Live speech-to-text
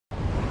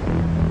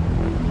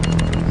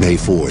May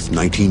 4th,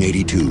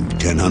 1982,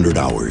 1000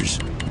 hours.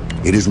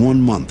 It is 1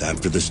 month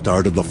after the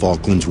start of the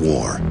Falklands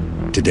War.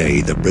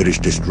 Today, the British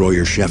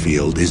destroyer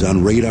Sheffield is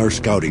on radar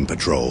scouting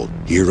patrol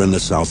here in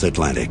the South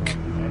Atlantic.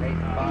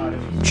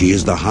 She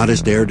is the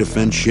hottest air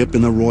defense ship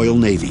in the Royal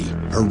Navy.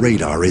 Her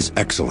radar is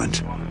excellent.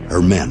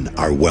 Her men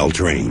are well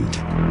trained.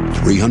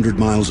 300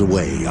 miles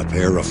away, a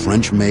pair of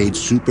French-made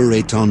Super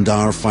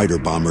Étendard fighter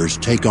bombers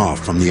take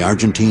off from the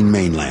Argentine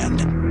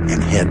mainland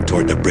and head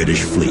toward the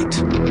British fleet.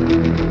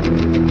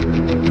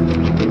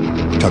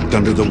 Tucked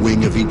under the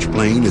wing of each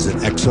plane is an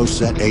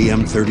Exocet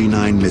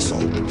AM-39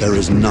 missile. There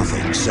is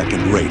nothing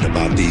second-rate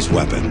about these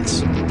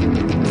weapons.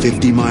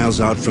 50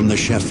 miles out from the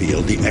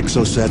Sheffield, the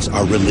Exocets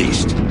are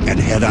released and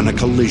head on a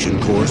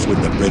collision course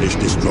with the British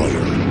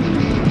destroyer.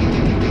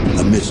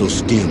 The missiles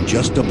skim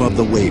just above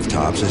the wave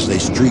tops as they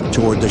streak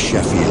toward the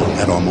Sheffield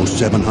at almost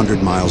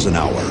 700 miles an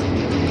hour.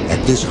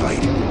 At this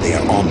height, they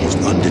are almost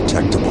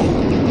undetectable.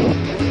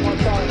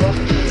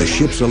 The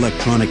ship's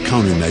electronic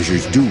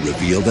countermeasures do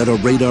reveal that a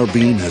radar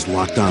beam has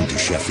locked onto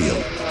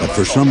Sheffield, but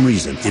for some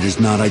reason it is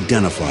not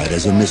identified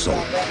as a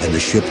missile, and the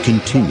ship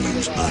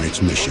continues on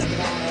its mission.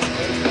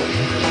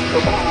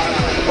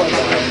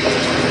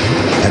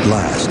 At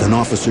last, an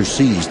officer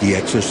sees the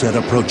Exocet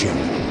approaching,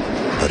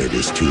 but it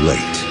is too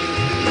late.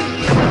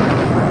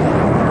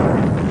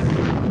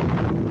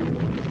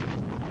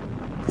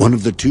 One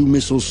of the two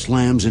missiles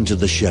slams into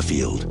the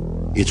Sheffield.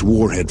 Its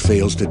warhead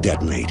fails to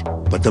detonate,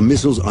 but the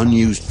missile's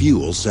unused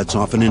fuel sets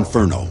off an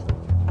inferno.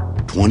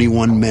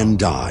 21 men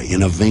die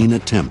in a vain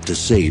attempt to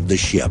save the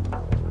ship.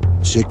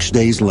 6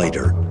 days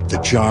later, the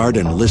charred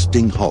and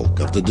listing hulk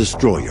of the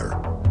destroyer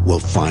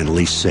will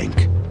finally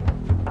sink.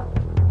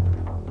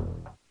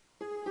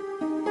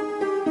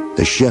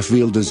 The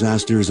Sheffield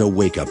disaster is a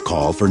wake-up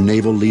call for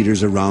naval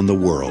leaders around the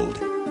world.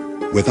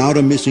 Without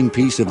a missing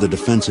piece of the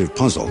defensive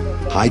puzzle,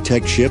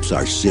 high-tech ships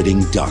are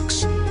sitting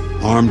ducks.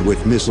 Armed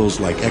with missiles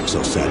like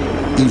Exocet,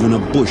 even a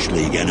Bush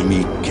League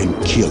enemy can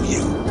kill you.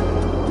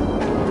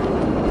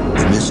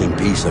 The missing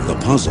piece of the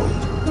puzzle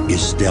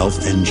is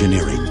stealth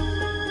engineering.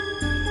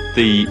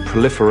 The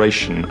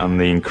proliferation and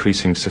the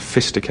increasing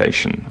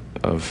sophistication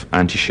of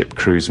anti-ship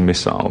cruise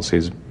missiles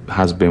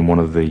has been one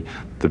of the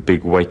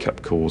big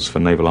wake-up calls for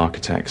naval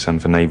architects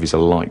and for navies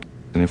alike.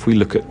 And if we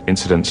look at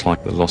incidents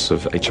like the loss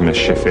of HMS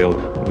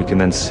Sheffield, we can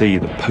then see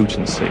the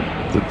potency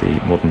that the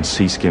modern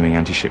sea-skimming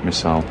anti-ship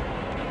missile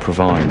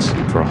provides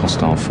for a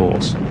hostile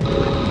force.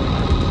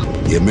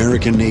 The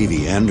American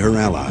Navy and her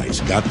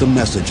allies got the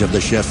message of the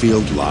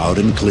Sheffield loud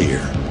and clear.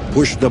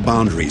 Push the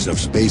boundaries of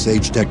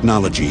space-age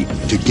technology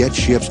to get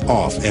ships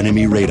off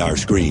enemy radar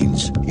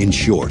screens. In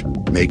short,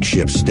 make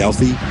ships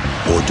stealthy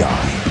or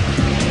die.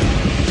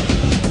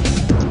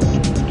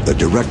 The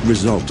direct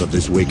result of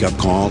this wake-up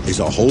call is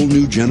a whole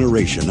new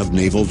generation of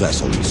naval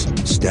vessels,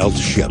 stealth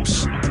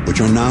ships,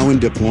 which are now in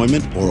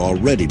deployment or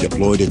already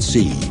deployed at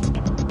sea.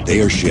 They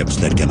are ships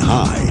that can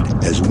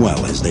hide as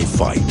well as they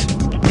fight.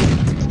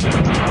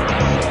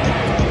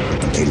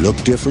 They look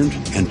different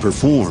and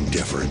perform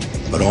different,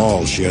 but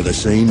all share the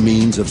same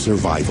means of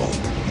survival.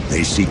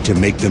 They seek to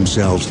make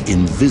themselves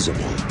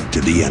invisible to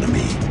the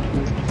enemy.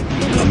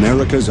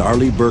 America's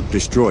Arleigh Burke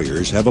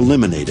destroyers have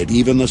eliminated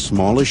even the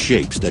smallest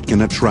shapes that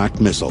can attract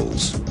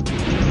missiles.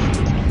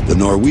 The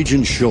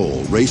Norwegian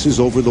Shoal races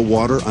over the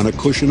water on a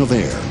cushion of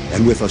air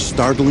and with a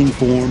startling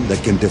form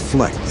that can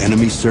deflect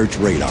enemy search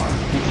radar.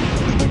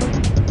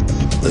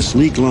 The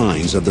sleek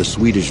lines of the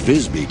Swedish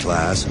Visby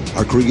class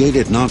are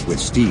created not with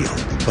steel,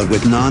 but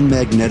with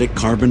non-magnetic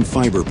carbon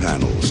fiber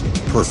panels,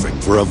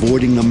 perfect for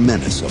avoiding the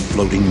menace of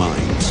floating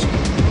mines.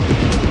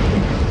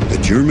 The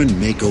German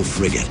Mako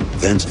frigate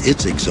vents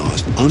its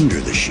exhaust under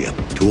the ship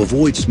to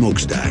avoid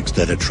smokestacks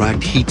that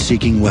attract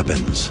heat-seeking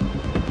weapons.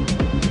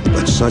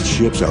 But such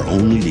ships are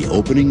only the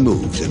opening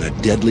moves in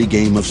a deadly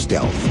game of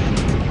stealth.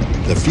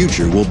 The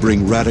future will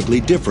bring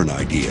radically different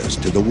ideas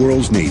to the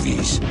world's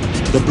navies.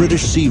 The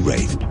British Sea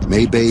Wraith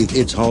may bathe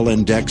its hull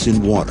and decks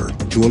in water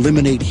to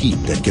eliminate heat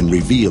that can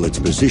reveal its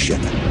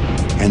position.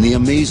 And the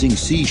amazing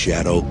Sea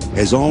Shadow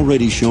has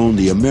already shown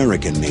the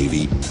American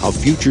Navy how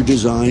future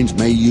designs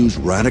may use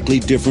radically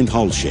different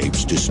hull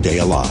shapes to stay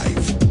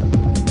alive.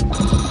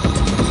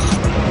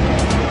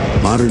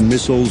 Modern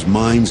missiles,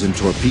 mines, and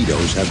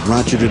torpedoes have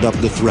ratcheted up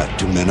the threat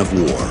to men of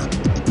war.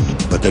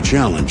 But the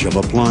challenge of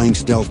applying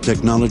stealth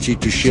technology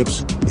to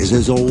ships is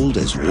as old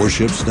as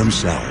warships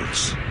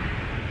themselves.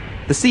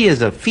 The sea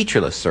is a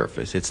featureless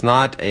surface. It's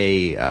not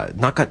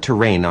got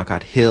terrain, not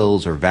got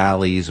hills or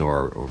valleys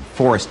or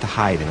forests to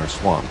hide in, or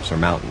swamps or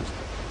mountains.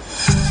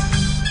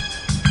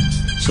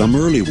 Some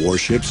early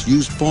warships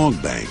used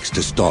fog banks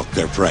to stalk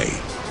their prey.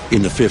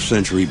 In the 5th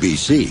century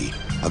BC,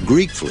 a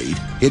Greek fleet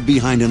hid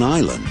behind an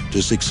island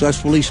to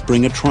successfully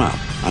spring a trap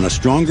on a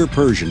stronger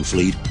Persian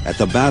fleet at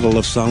the Battle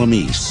of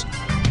Salamis.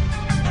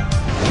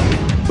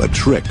 But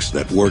tricks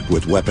that worked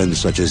with weapons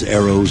such as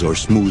arrows or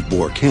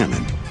smoothbore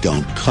cannon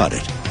don't cut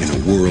it in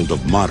a world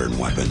of modern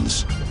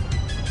weapons.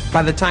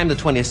 By the time the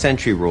 20th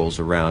century rolls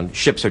around,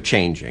 ships are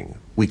changing.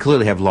 We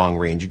clearly have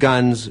long-range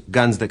guns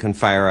that can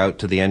fire out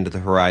to the end of the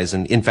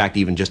horizon, in fact,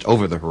 even just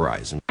over the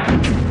horizon.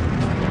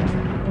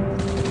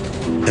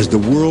 As the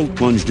world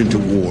plunged into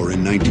war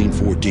in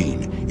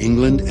 1914,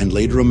 England and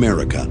later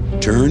America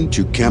turned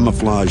to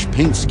camouflage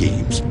paint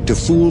schemes to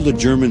fool the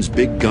Germans'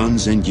 big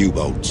guns and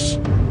U-boats.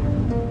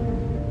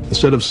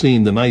 Instead of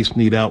seeing the nice,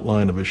 neat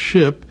outline of a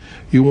ship,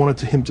 you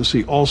wanted him to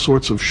see all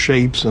sorts of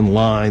shapes and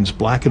lines,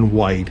 black and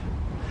white,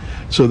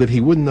 so that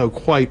he wouldn't know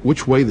quite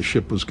which way the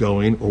ship was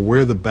going or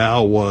where the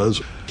bow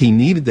was. He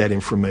needed that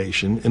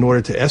information in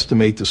order to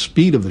estimate the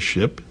speed of the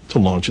ship to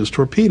launch his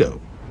torpedo.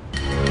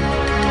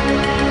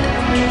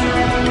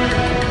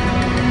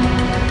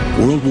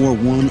 World War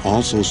I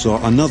also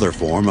saw another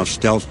form of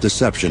stealth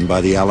deception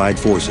by the Allied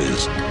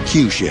forces,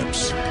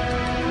 Q-ships.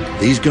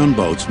 These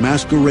gunboats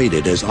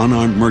masqueraded as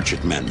unarmed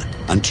merchantmen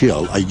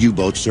until a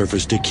U-boat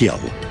surfaced to kill.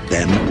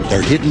 Then,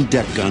 their hidden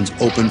deck guns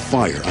opened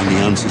fire on the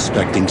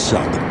unsuspecting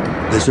sub.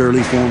 This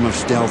early form of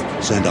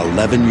stealth sent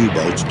 11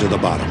 U-boats to the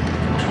bottom.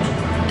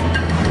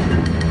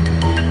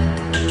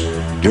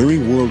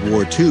 During World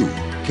War II,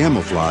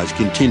 camouflage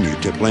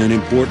continued to play an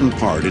important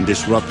part in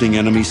disrupting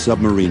enemy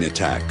submarine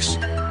attacks.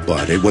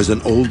 But it was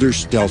an older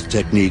stealth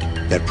technique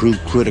that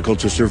proved critical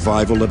to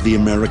survival of the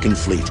American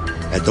fleet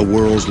at the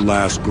world's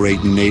last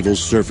great naval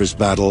surface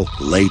battle,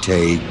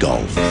 Leyte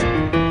Gulf.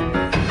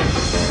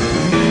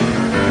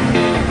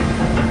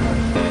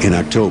 In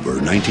October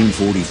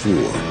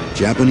 1944,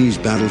 Japanese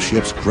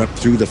battleships crept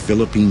through the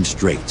Philippine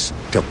Straits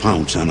to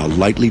pounce on a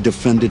lightly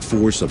defended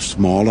force of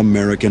small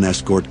American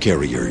escort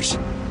carriers.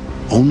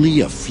 Only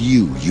a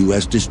few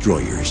U.S.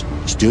 destroyers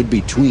stood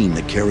between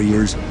the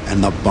carriers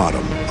and the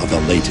bottom of the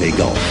Leyte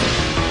Gulf.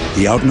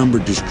 The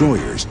outnumbered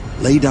destroyers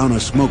lay down a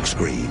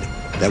smokescreen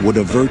that would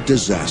avert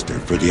disaster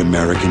for the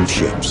American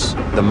ships.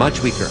 The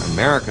much weaker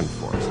American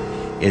force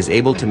is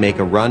able to make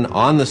a run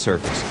on the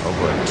surface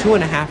over a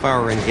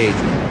 2.5-hour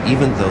engagement,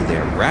 even though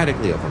they're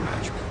radically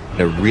overmatched.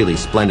 A really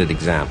splendid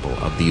example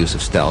of the use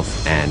of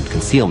stealth and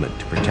concealment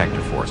to protect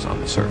a force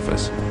on the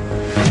surface.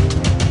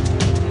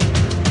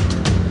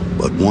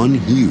 But one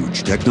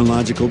huge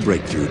technological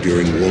breakthrough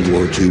during World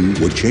War II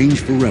would change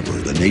forever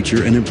the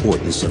nature and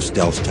importance of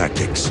stealth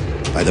tactics.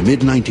 By the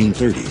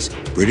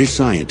mid-1930s, British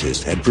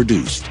scientists had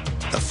produced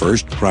the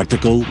first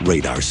practical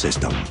radar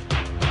system.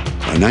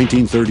 By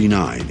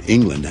 1939,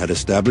 England had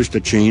established a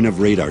chain of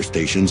radar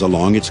stations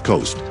along its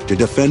coast to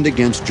defend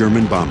against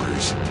German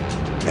bombers.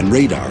 And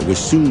radar was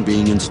soon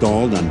being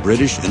installed on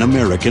British and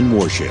American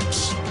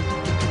warships.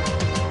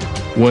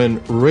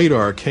 When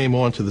radar came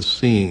onto the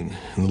scene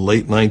in the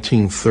late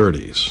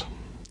 1930s,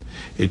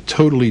 it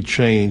totally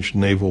changed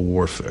naval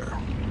warfare.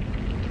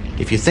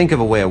 If you think of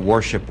a way a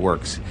warship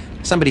works,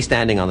 somebody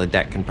standing on the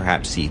deck can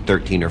perhaps see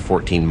 13 or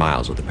 14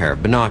 miles with a pair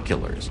of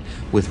binoculars.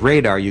 With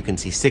radar, you can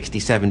see 60,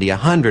 70,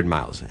 100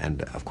 miles.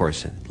 And, of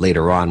course,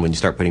 later on, when you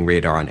start putting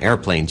radar on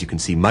airplanes, you can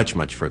see much,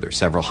 much further,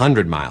 several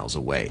hundred miles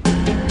away.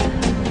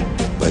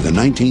 By the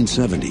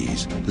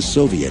 1970s, the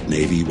Soviet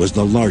Navy was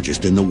the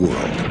largest in the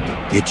world.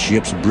 Its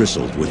ships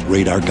bristled with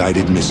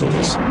radar-guided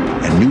missiles,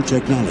 and new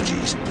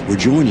technologies were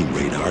joining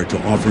radar to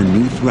offer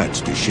new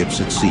threats to ships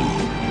at sea.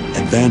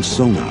 Advanced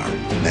sonar,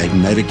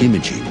 magnetic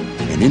imaging,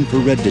 and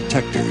infrared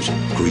detectors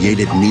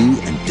created new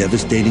and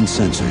devastating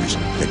sensors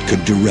that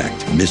could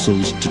direct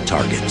missiles to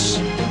targets.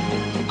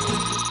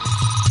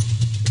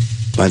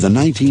 By the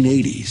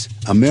 1980s,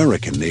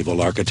 American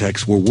naval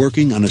architects were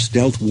working on a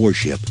stealth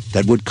warship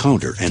that would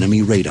counter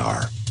enemy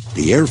radar.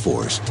 The Air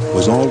Force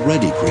was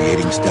already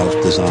creating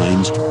stealth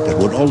designs that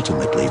would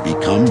ultimately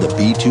become the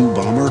B-2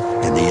 bomber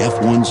and the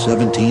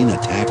F-117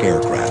 attack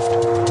aircraft.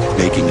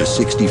 Making a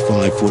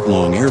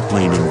 65-foot-long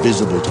airplane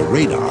invisible to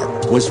radar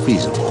was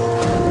feasible.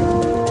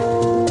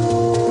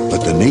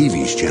 But the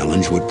Navy's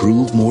challenge would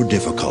prove more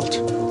difficult.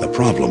 The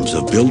problems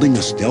of building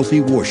a stealthy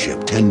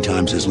warship 10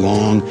 times as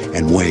long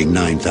and weighing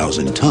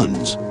 9,000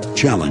 tons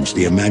challenged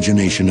the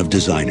imagination of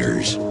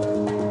designers.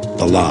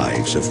 The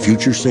lives of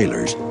future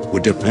sailors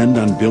would depend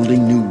on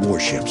building new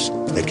warships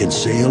that can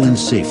sail in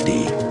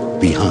safety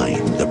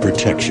behind the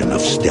protection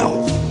of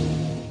stealth.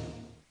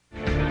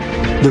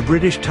 The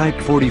British Type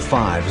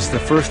 45 is the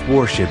first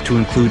warship to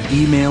include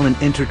email and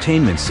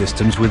entertainment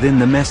systems within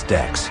the mess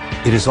decks.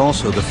 It is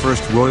also the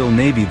first Royal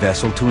Navy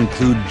vessel to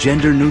include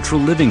gender-neutral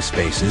living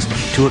spaces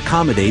to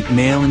accommodate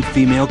male and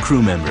female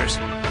crew members.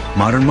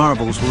 Modern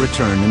Marvels will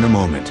return in a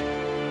moment.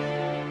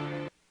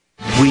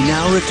 We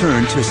now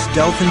return to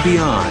Stealth and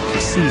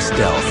Beyond, Sea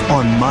Stealth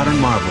on Modern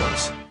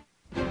Marvels.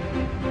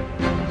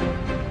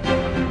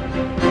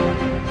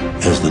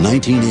 As the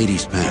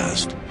 1980s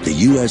passed, the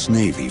U.S.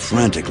 Navy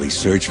frantically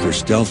searched for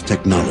stealth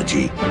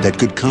technology that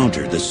could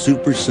counter the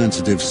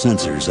super-sensitive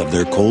sensors of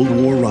their Cold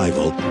War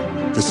rival,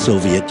 the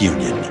Soviet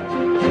Union.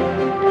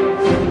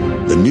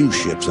 The new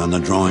ships on the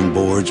drawing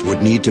boards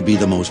would need to be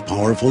the most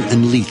powerful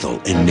and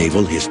lethal in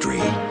naval history.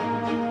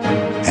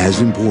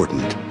 As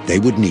important, they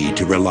would need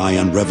to rely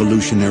on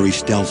revolutionary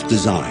stealth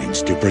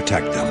designs to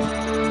protect them.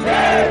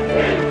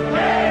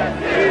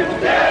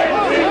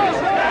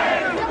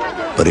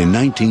 But in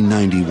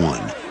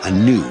 1991, a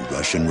new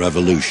Russian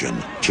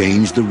revolution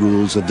changed the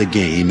rules of the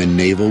game in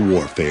naval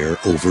warfare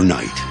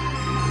overnight.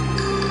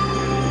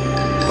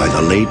 By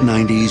the late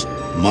 90s,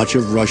 much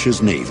of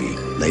Russia's navy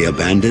lay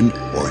abandoned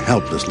or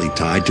helplessly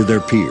tied to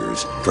their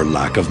piers for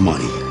lack of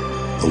money.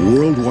 The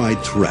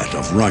worldwide threat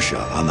of Russia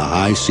on the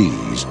high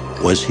seas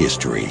was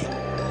history.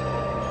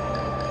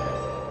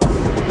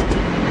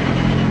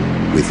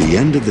 With the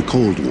end of the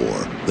Cold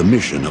War, the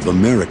mission of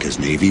America's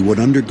Navy would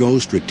undergo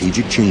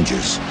strategic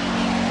changes.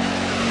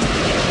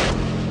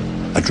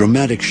 A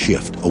dramatic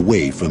shift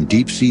away from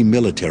deep-sea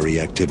military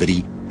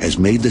activity has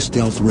made the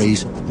stealth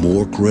race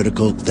more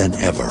critical than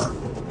ever.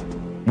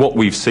 What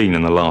we've seen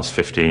in the last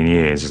 15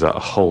 years is a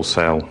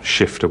wholesale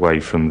shift away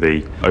from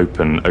the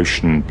open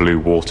ocean blue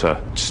water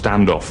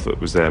standoff that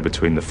was there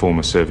between the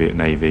former Soviet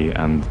Navy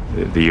and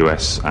the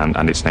US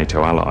and its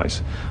NATO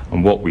allies.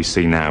 And what we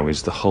see now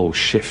is the whole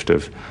shift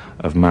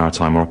of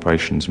maritime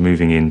operations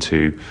moving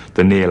into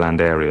the near land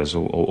areas,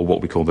 or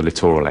what we call the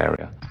littoral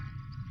area.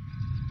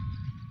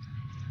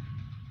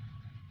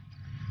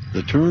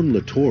 The term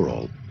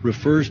littoral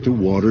refers to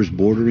waters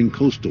bordering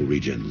coastal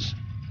regions.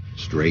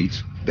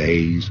 Straits,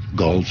 bays,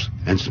 gulfs,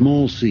 and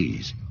small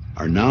seas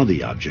are now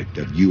the object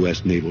of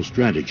U.S. naval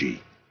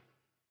strategy.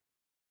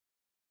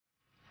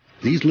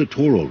 These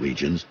littoral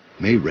regions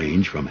may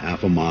range from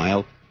half a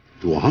mile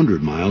to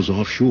 100 miles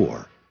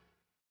offshore.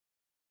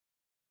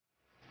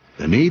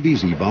 The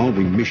Navy's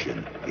evolving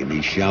mission in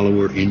these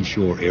shallower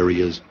inshore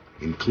areas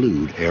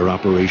include air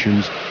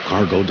operations,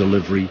 cargo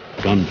delivery,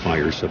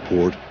 gunfire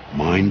support,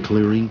 mine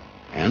clearing,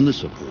 and the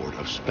support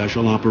of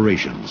special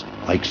operations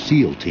like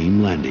SEAL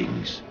team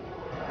landings.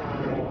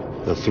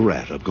 The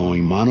threat of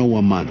going mano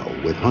a mano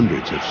with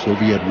hundreds of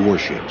Soviet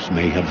warships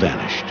may have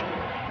vanished.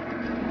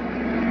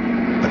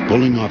 But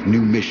pulling off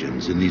new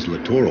missions in these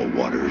littoral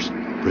waters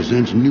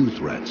presents new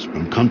threats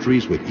from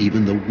countries with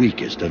even the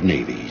weakest of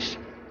navies.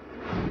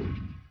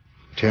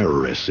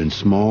 Terrorists in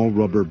small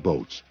rubber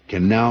boats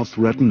can now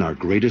threaten our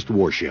greatest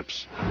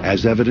warships,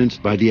 as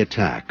evidenced by the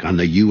attack on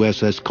the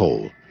USS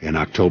Cole in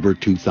October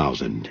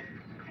 2000.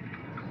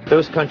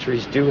 Those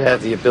countries do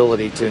have the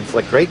ability to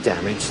inflict great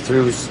damage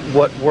through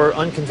what were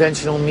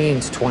unconventional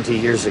means 20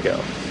 years ago.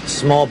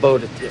 Small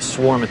boat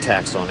swarm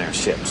attacks on our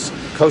ships,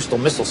 coastal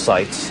missile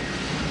sites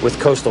with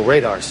coastal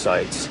radar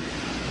sites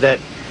that,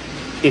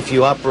 if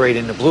you operate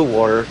in the blue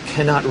water,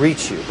 cannot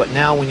reach you. But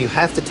now when you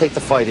have to take the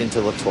fight into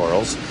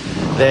littorals,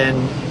 then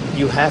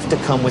you have to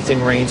come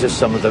within range of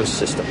some of those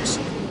systems.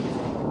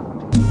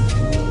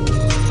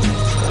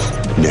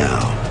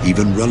 Now,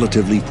 even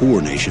relatively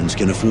poor nations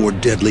can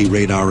afford deadly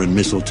radar and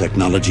missile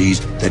technologies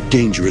that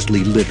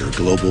dangerously litter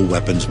global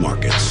weapons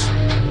markets.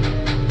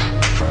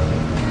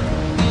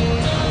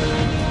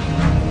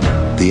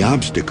 The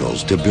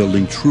obstacles to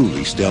building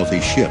truly stealthy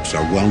ships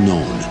are well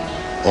known.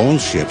 All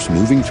ships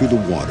moving through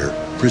the water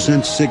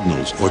present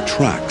signals or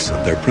tracks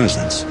of their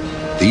presence.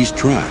 These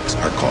tracks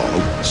are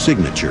called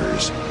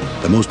signatures.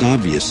 The most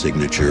obvious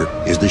signature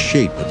is the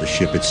shape of the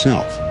ship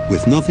itself.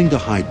 With nothing to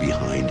hide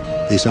behind,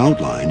 this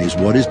outline is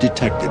what is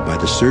detected by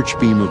the search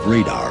beam of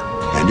radar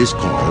and is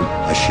called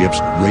a ship's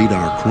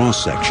radar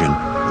cross-section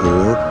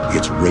or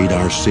its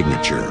radar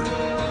signature.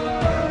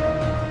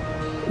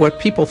 What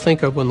people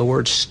think of when the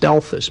word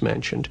stealth is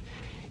mentioned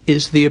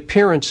is the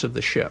appearance of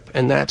the ship,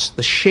 and that's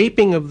the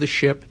shaping of the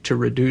ship to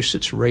reduce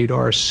its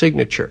radar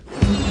signature.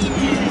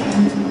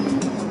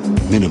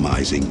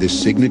 Minimizing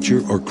this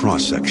signature or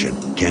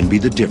cross-section can be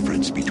the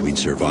difference between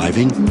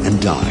surviving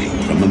and dying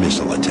from a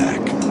missile attack.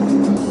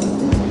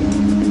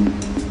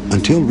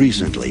 Until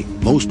recently,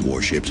 most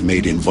warships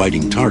made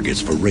inviting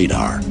targets for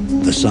radar.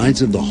 The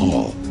sides of the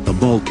hull, the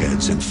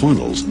bulkheads, and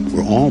funnels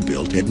were all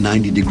built at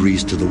 90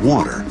 degrees to the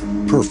water,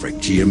 perfect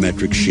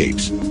geometric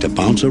shapes to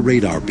bounce a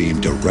radar beam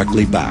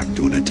directly back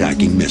to an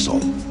attacking missile.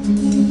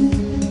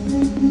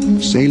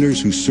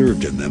 Sailors who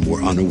served in them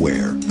were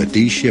unaware, but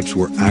these ships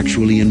were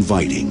actually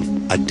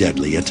inviting a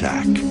deadly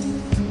attack.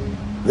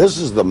 This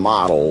is the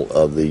model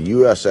of the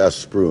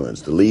USS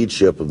Spruance, the lead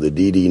ship of the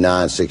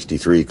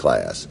DD-963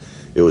 class.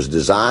 It was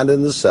designed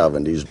in the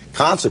 70s.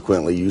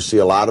 Consequently, you see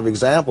a lot of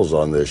examples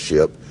on this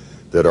ship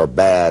that are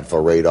bad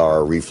for radar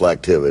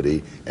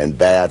reflectivity and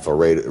bad for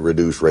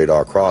reduced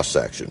radar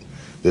cross-section.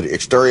 The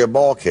exterior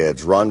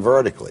bulkheads run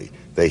vertically.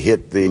 They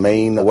hit the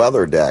main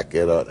weather deck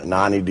at a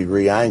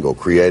 90-degree angle,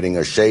 creating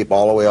a shape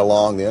all the way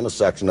along the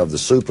intersection of the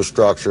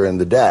superstructure and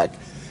the deck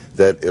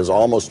that is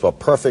almost a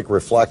perfect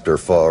reflector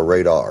for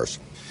radars.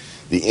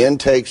 The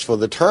intakes for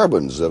the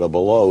turbines that are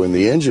below in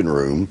the engine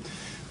room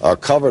are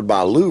covered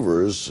by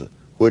louvers,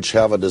 which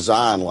have a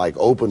design like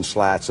open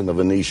slats in a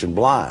Venetian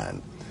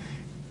blind.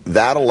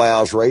 That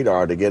allows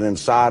radar to get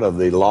inside of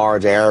the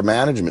large air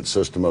management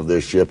system of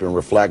this ship and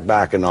reflect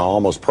back in an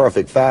almost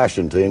perfect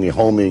fashion to any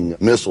homing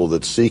missile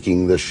that's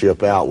seeking this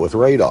ship out with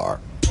radar.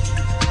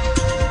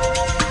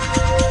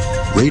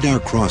 Radar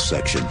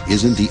cross-section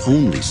isn't the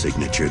only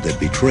signature that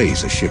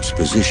betrays a ship's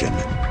position.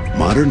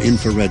 Modern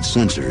infrared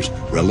sensors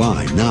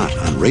rely not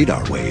on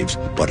radar waves,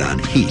 but on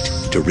heat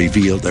to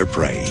reveal their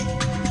prey.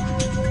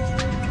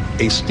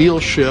 A steel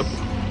ship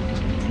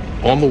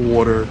on the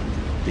water,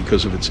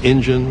 because of its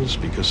engines,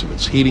 because of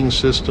its heating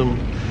system,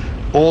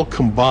 all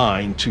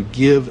combine to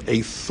give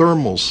a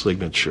thermal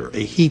signature, a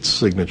heat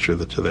signature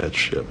to that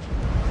ship.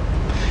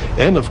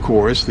 And of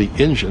course, the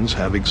engines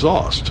have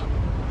exhaust.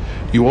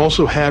 You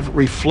also have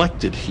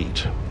reflected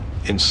heat.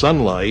 In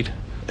sunlight,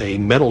 a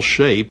metal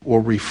shape will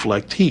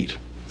reflect heat.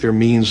 There are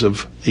means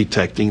of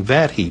detecting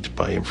that heat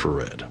by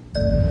infrared.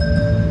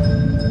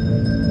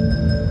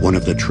 One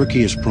of the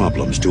trickiest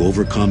problems to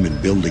overcome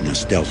in building a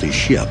stealthy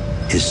ship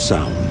is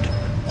sound.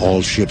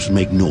 All ships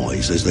make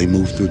noise as they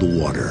move through the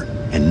water,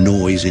 and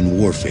noise in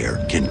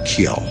warfare can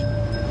kill.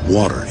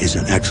 Water is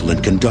an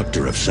excellent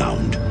conductor of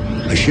sound.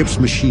 A ship's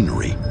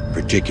machinery,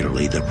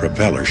 particularly the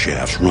propeller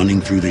shafts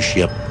running through the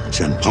ship,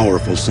 send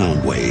powerful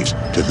sound waves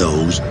to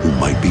those who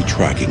might be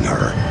tracking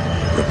her.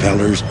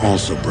 Propellers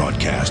also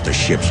broadcast a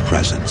ship's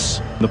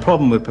presence. The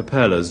problem with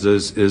propellers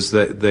is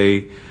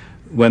that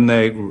when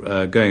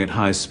they're going at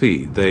high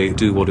speed, they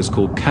do what is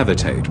called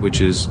cavitate,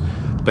 which is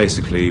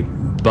basically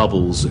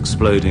bubbles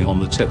exploding on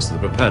the tips of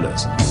the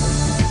propellers.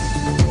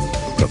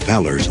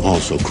 Propellers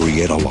also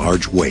create a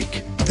large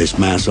wake. This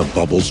mass of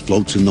bubbles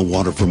floats in the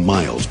water for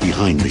miles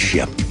behind the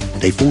ship.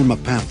 They form a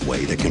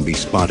pathway that can be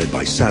spotted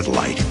by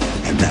satellite,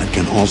 and that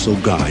can also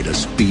guide a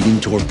speeding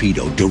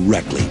torpedo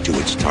directly to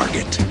its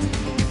target.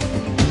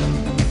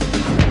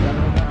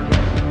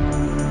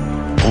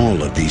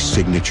 All of these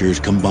signatures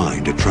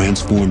combine to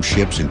transform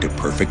ships into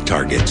perfect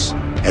targets.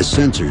 As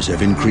sensors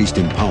have increased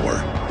in power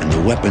and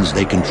the weapons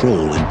they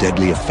control in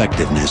deadly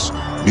effectiveness,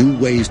 new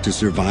ways to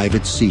survive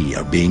at sea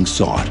are being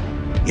sought.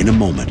 In a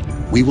moment,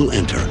 we will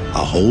enter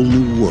a whole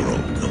new world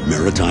of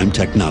maritime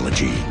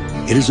technology.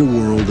 It is a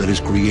world that is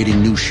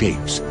creating new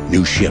shapes,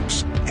 new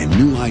ships, and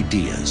new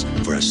ideas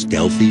for a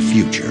stealthy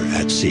future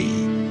at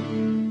sea.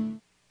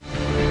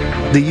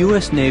 The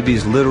U.S.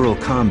 Navy's Littoral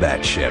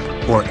Combat Ship,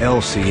 or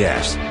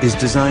LCS, is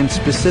designed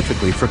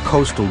specifically for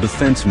coastal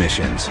defense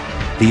missions.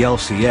 The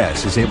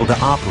LCS is able to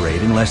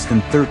operate in less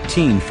than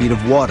 13 feet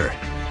of water,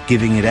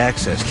 giving it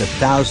access to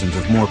thousands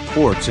of more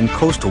ports and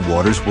coastal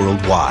waters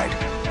worldwide.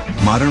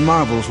 Modern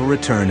Marvels will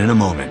return in a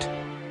moment.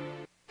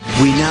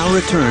 We now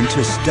return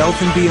to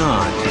Stealth and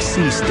Beyond,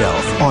 Sea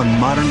Stealth on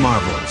Modern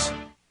Marvels.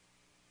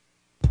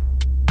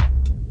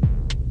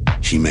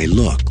 She may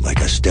look like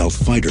a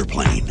stealth fighter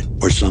plane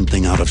or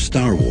something out of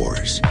Star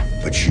Wars,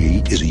 but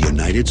she is a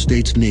United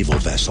States naval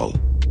vessel.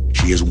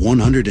 She is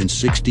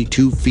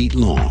 162 feet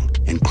long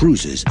and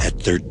cruises at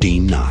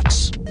 13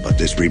 knots. But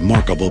this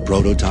remarkable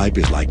prototype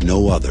is like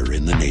no other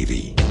in the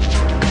Navy.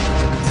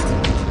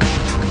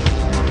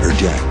 Her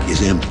deck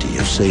is empty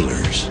of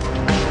sailors.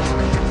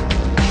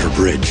 Her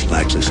bridge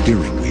lacks a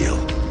steering wheel,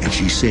 and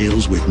she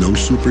sails with no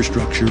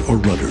superstructure or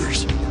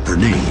rudders. Her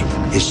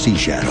name is Sea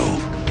Shadow,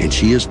 and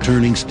she is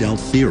turning stealth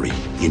theory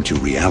into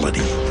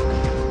reality.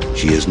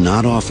 She is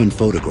not often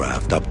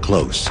photographed up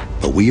close,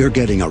 but we are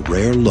getting a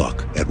rare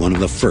look at one of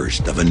the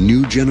first of a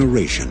new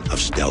generation of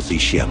stealthy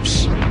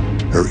ships.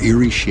 Her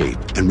eerie shape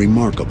and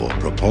remarkable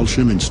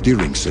propulsion and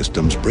steering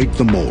systems break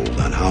the mold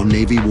on how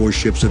Navy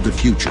warships of the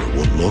future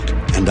will look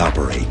and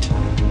operate.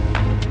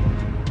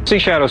 Sea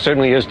Shadow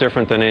certainly is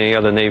different than any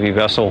other Navy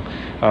vessel.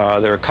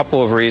 There are a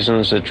couple of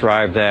reasons that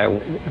drive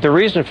that. The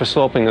reason for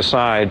sloping the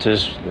sides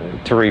is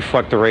to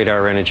reflect the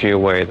radar energy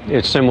away.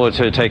 It's similar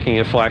to taking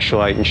a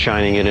flashlight and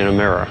shining it in a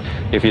mirror.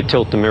 If you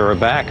tilt the mirror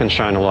back and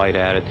shine a light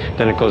at it,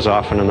 then it goes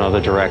off in another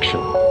direction.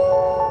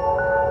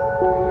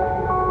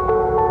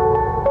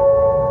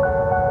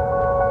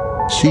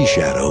 Sea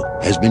Shadow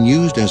has been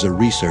used as a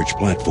research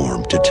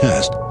platform to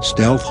test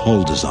stealth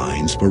hull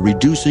designs for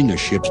reducing a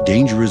ship's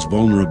dangerous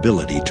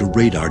vulnerability to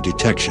radar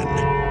detection.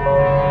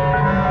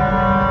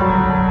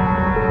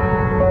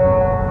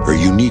 Her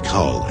unique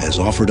hull has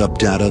offered up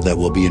data that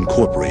will be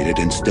incorporated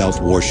in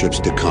stealth warships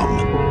to come.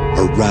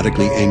 Her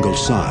radically angled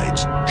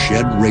sides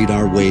shed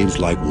radar waves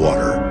like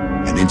water,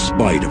 and in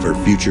spite of her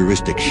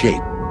futuristic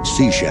shape,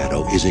 Sea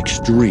Shadow is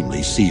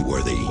extremely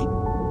seaworthy.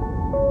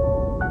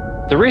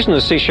 The reason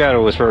the Sea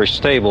Shadow is very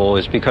stable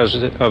is because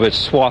of its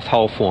swath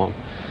hull form.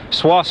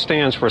 Swath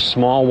stands for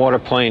Small Water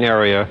Plane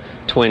Area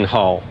Twin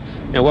Hull.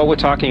 And what we're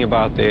talking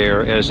about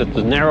there is that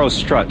the narrow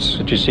struts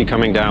that you see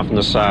coming down from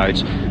the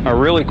sides are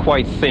really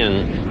quite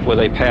thin where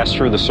they pass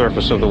through the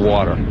surface of the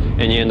water.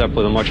 And you end up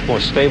with a much more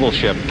stable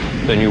ship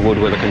than you would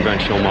with a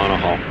conventional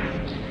monohull.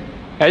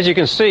 As you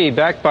can see,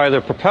 back by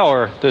the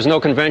propeller, there's no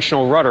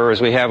conventional rudder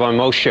as we have on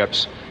most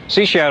ships.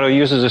 Sea Shadow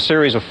uses a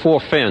series of 4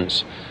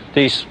 fins.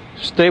 These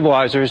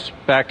stabilizers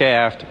back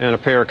aft and a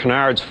pair of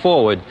canards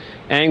forward,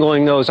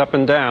 angling those up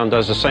and down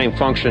does the same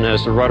function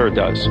as the rudder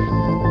does.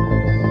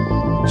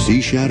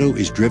 Sea Shadow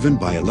is driven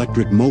by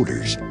electric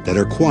motors that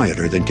are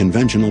quieter than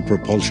conventional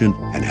propulsion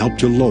and help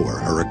to lower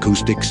her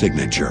acoustic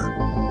signature.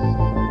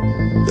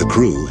 The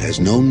crew has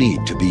no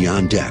need to be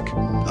on deck,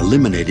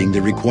 eliminating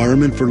the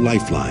requirement for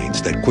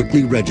lifelines that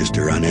quickly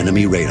register on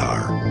enemy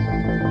radar.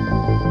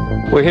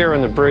 We're here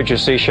in the bridge of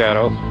Sea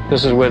Shadow.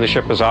 This is where the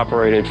ship is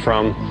operated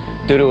from.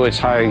 Due to its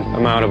high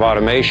amount of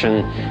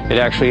automation, it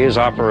actually is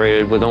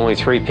operated with only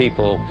 3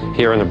 people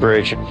here in the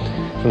bridge.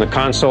 From the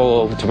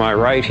console over to my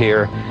right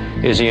here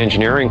is the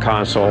engineering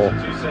console.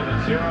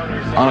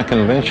 On a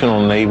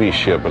conventional Navy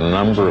ship, a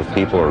number of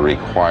people are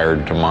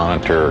required to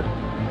monitor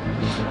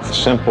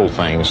simple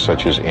things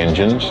such as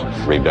engines,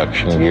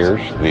 reduction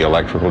gears, the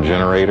electrical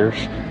generators.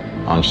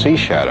 On Sea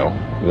Shadow,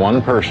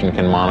 one person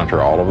can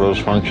monitor all of those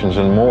functions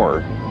and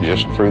more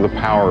just through the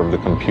power of the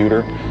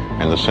computer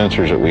and the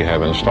sensors that we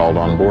have installed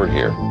on board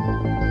here.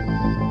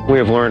 We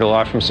have learned a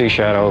lot from Sea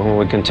Shadow, and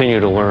we continue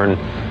to learn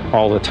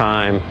all the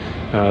time.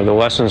 The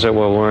lessons that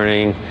we're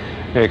learning,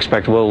 I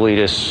expect, will lead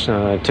us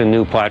to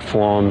new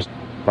platforms.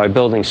 By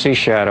building Sea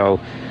Shadow,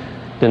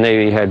 the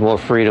Navy had more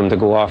freedom to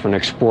go off and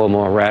explore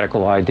more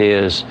radical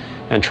ideas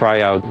and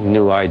try out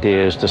new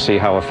ideas to see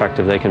how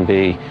effective they can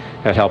be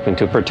at helping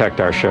to protect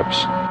our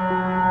ships.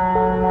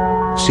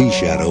 Sea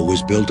Shadow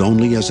was built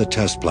only as a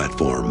test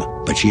platform,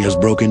 but she has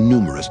broken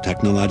numerous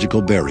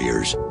technological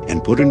barriers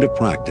and put into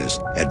practice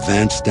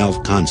advanced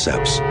stealth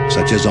concepts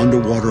such as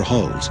underwater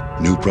hulls,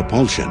 new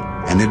propulsion,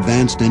 and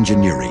advanced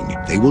engineering.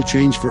 They will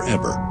change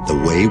forever the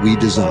way we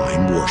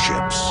design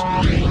warships.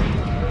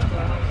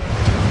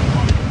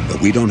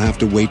 But we don't have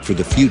to wait for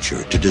the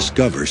future to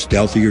discover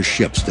stealthier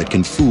ships that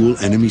can fool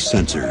enemy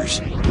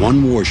sensors.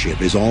 One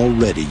warship is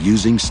already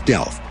using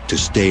stealth to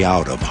stay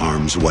out of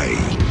harm's way.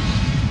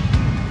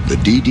 The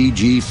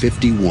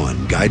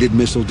DDG-51 guided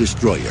missile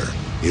destroyer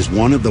is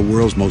one of the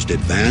world's most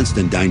advanced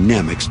and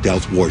dynamic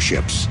stealth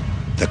warships.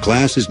 The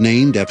class is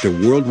named after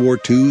World War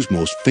II's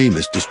most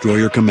famous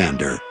destroyer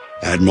commander,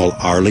 Admiral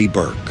Arleigh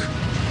Burke.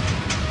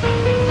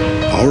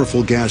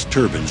 Powerful gas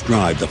turbines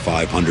drive the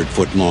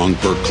 500-foot-long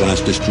Burke-class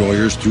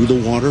destroyers through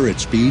the water at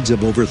speeds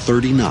of over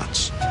 30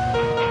 knots.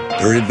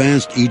 Their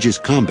advanced Aegis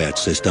combat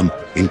system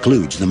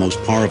includes the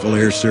most powerful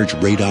air search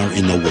radar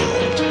in the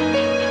world.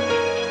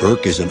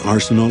 Burke is an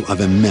arsenal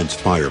of immense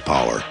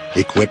firepower,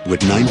 equipped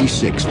with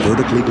 96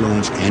 vertically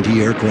launched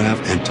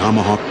anti-aircraft and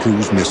Tomahawk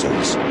cruise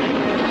missiles.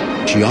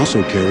 She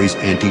also carries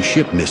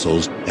anti-ship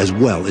missiles as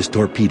well as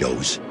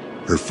torpedoes.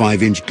 Her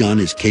 5-inch gun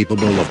is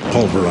capable of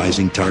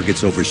pulverizing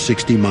targets over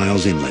 60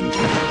 miles inland.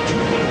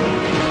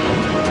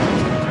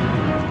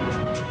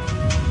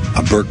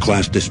 A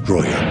Burke-class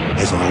destroyer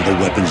has all the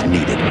weapons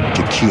needed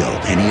to kill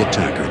any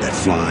attacker that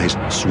flies,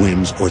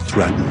 swims, or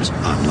threatens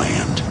on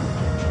land.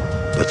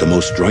 But the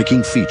most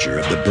striking feature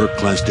of the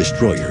Burke-class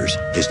destroyers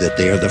is that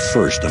they are the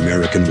first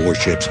American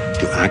warships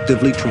to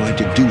actively try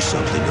to do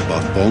something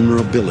about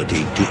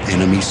vulnerability to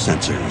enemy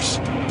sensors.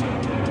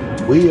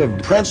 We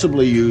have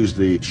principally used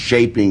the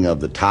shaping of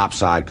the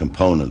topside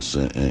components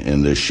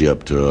in this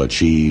ship to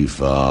achieve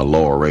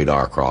lower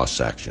radar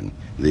cross-section.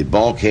 The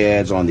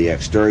bulkheads on the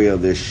exterior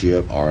of this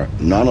ship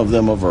none of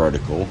them are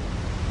vertical.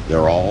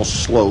 They're all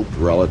sloped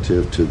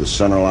relative to the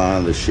center line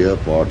of the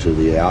ship or to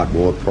the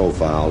outboard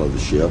profile of the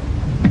ship.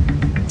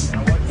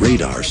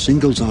 Radar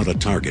singles out a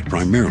target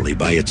primarily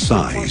by its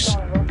size.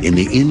 In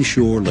the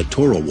inshore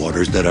littoral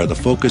waters that are the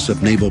focus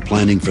of naval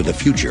planning for the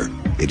future,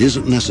 it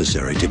isn't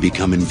necessary to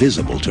become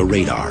invisible to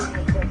radar.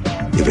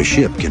 If a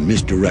ship can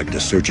misdirect a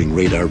searching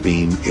radar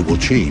beam, it will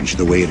change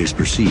the way it is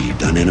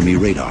perceived on enemy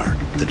radar.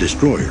 The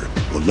destroyer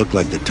will look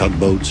like the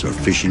tugboats or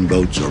fishing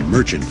boats or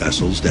merchant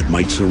vessels that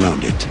might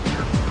surround it.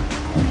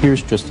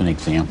 Here's just an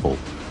example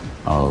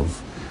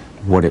of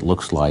what it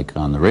looks like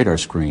on the radar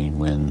screen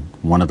when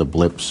one of the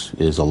blips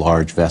is a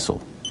large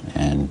vessel,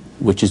 and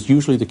which is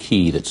usually the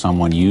key that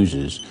someone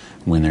uses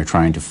when they're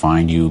trying to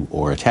find you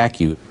or attack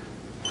you.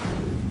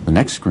 The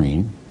next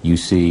screen, you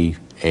see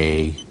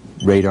a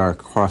radar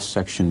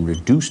cross-section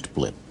reduced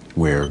blip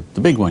where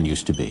the big one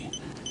used to be.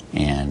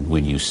 And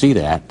when you see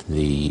that,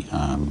 the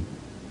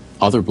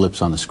other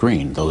blips on the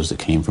screen, those that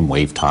came from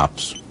wave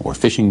tops or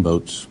fishing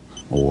boats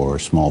or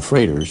small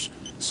freighters,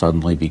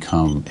 suddenly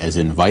become as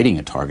inviting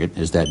a target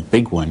as that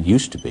big one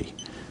used to be.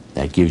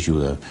 That gives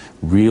you a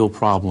real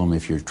problem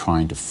if you're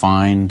trying to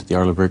find the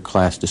Arleigh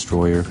Burke-class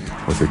destroyer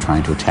or if you're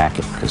trying to attack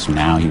it, because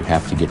now you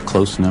have to get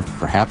close enough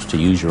perhaps to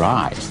use your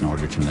eyes in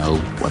order to know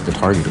what the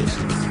target is.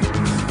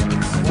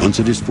 Once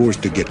it is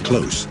forced to get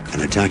close,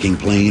 an attacking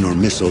plane or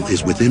missile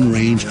is within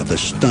range of the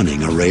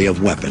stunning array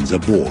of weapons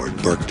aboard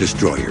Burke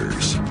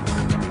destroyers.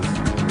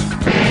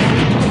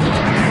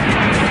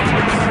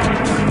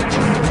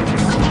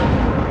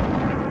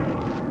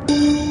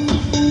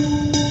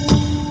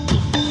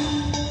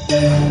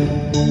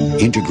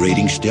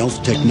 Integrating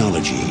stealth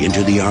technology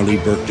into the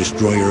Arleigh Burke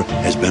destroyer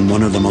has been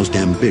one of the most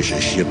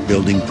ambitious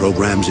shipbuilding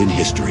programs in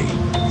history.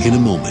 In a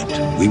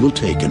moment, we will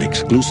take an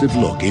exclusive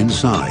look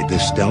inside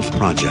this stealth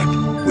project,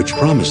 which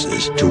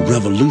promises to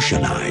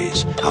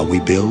revolutionize how we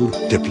build,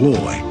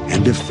 deploy,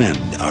 and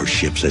defend our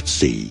ships at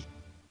sea.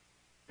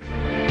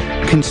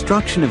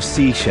 Construction of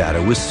Sea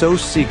Shadow was so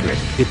secret,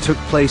 it took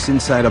place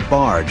inside a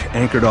barge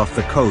anchored off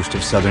the coast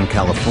of Southern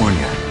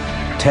California.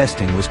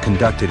 Testing was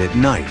conducted at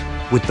night,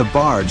 with the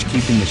barge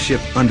keeping the ship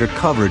under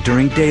cover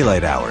during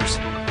daylight hours.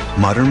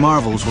 Modern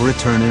Marvels will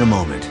return in a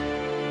moment.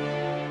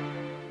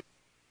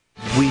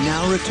 We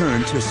now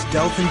return to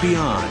Stealth and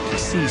Beyond,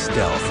 Sea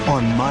Stealth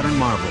on Modern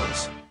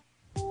Marvels.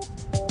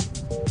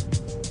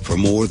 For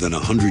more than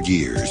 100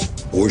 years,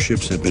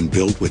 warships have been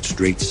built with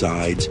straight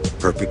sides,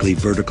 perfectly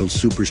vertical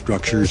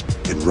superstructures,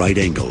 and right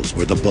angles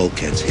where the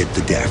bulkheads hit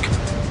the deck.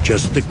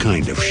 Just the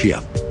kind of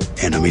ship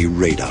enemy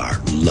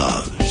radar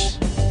loves.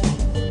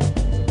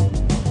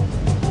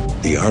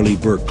 The Arleigh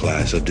Burke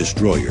class of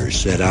destroyers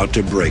set out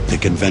to break the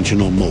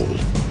conventional mold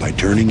by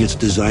turning its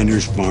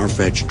designers'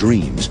 far-fetched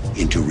dreams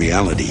into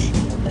reality.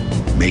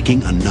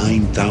 Making a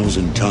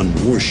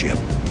 9,000-ton warship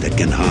that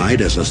can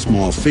hide as a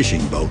small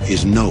fishing boat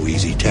is no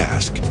easy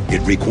task.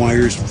 It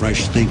requires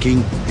fresh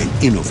thinking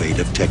and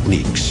innovative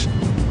techniques.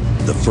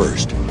 The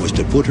first was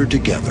to put her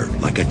together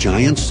like a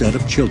giant set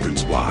of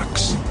children's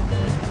blocks.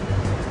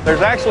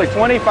 There's actually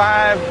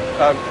 25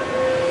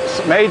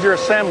 major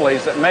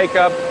assemblies that make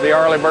up the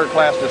Arleigh Burke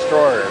class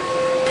destroyers.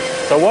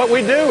 So what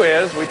we do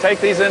is we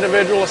take these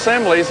individual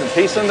assemblies and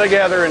piece them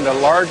together into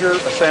larger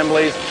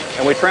assemblies,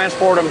 and we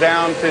transport them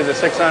down to the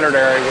 600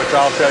 area, which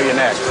I'll show you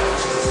next.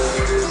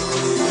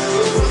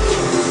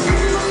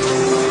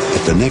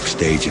 At the next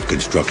stage of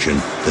construction,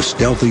 the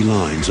stealthy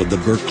lines of the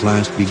Burke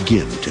class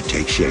begin to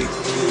take shape.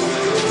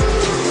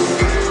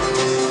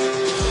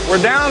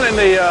 We're down in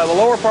the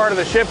lower part of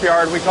the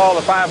shipyard we call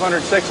the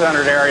 500,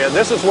 600 area.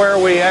 This is where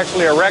we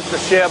actually erect the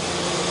ship,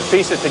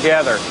 piece it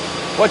together.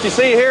 What you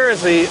see here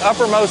is the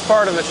uppermost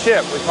part of the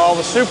ship we call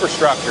the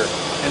superstructure.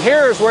 And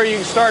here is where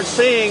you start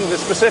seeing the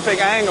specific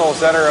angles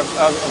that are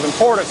of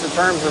importance in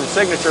terms of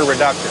signature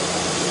reduction.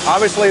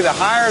 Obviously, the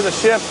higher the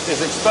ship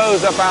is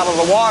exposed up out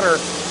of the water,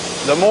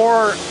 the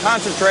more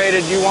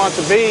concentrated you want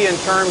to be in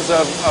terms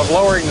of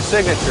lowering the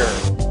signature.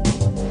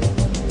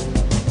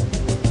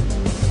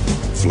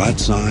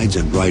 Flat sides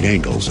and right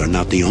angles are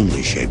not the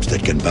only shapes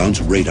that can bounce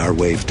radar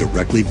waves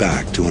directly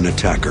back to an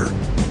attacker.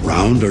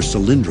 Round or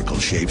cylindrical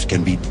shapes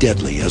can be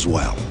deadly as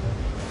well.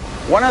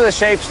 One of the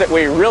shapes that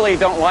we really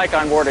don't like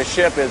on board a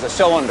ship is a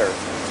cylinder,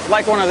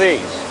 like one of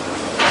these.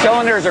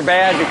 Cylinders are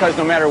bad because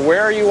no matter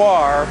where you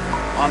are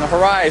on the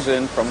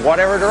horizon, from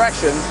whatever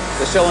direction,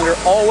 the cylinder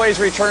always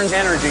returns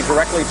energy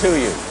directly to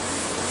you.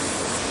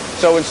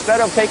 So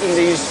instead of taking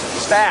these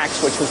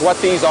stacks, which is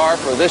what these are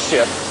for this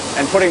ship,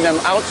 and putting them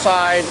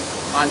outside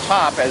on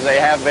top as they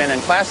have been in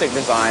classic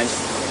designs,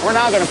 we're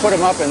now going to put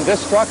them up in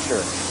this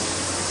structure.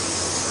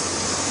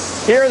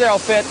 Here they'll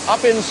fit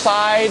up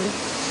inside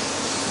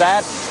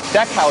that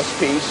deck house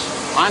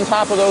piece on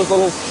top of those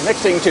little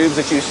mixing tubes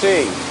that you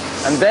see.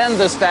 And then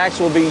the stacks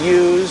will be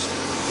used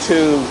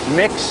to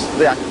mix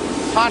the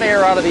hot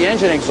air out of the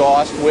engine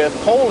exhaust with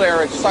cold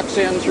air it sucks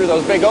in through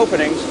those big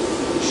openings,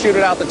 shoot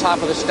it out the top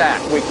of the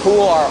stack. We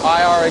cool our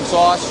IR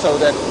exhaust so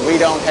that we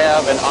don't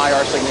have an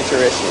IR signature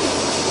issue.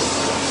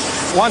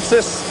 Once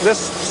this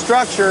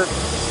structure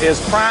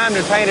is primed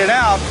and painted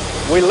out,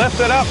 we lift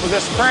it up with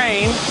this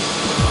crane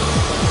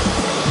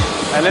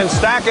and then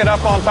stack it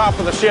up on top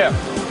of the ship.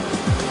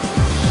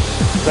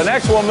 The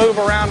next we'll move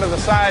around to the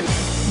side.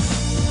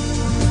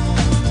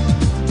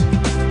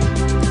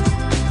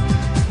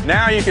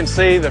 Now you can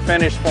see the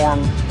finished form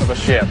of a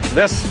ship.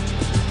 This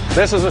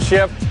is a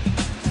ship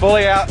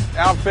fully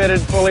outfitted,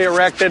 fully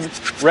erected,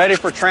 ready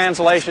for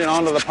translation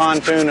onto the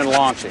pontoon and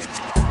launching.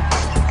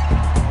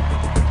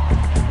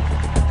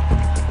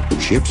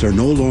 Ships are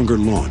no longer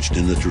launched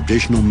in the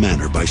traditional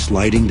manner by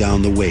sliding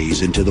down the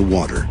ways into the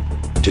water.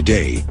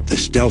 Today, the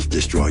stealth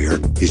destroyer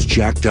is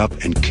jacked up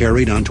and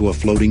carried onto a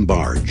floating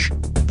barge.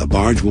 The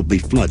barge will be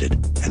flooded,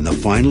 and the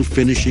final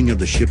finishing of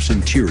the ship's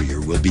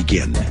interior will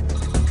begin.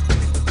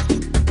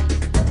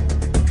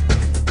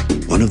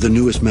 One of the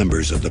newest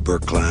members of the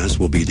Burke class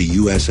will be the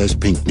USS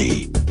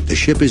Pinckney. The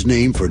ship is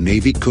named for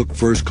Navy Cook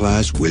First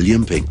Class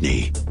William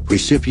Pinckney,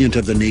 recipient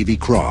of the Navy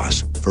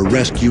Cross for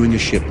rescuing a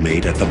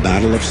shipmate at the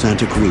Battle of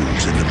Santa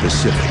Cruz in the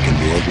Pacific in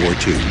World War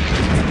II.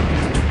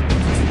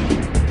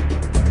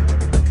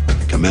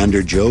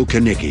 Commander Joe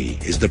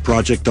Kanicki is the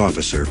project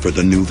officer for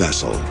the new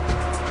vessel.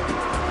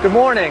 Good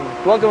morning.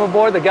 Welcome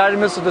aboard the guided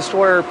missile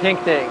destroyer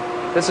Pinckney.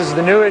 This is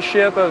the newest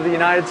ship of the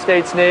United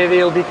States Navy.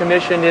 It'll be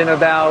commissioned in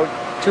about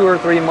 2 or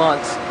 3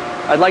 months.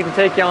 I'd like to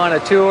take you on a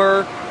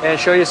tour and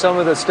show you some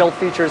of the stealth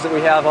features that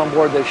we have on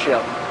board this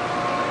ship.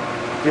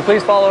 Will you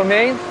please follow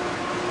me?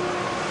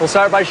 We'll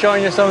start by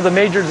showing you some of the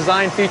major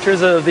design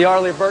features of the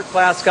Arleigh Burke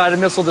class guided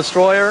missile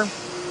destroyer.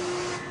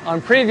 On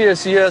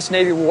previous U.S.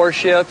 Navy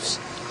warships,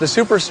 the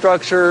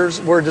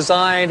superstructures were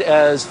designed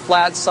as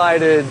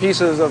flat-sided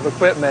pieces of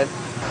equipment.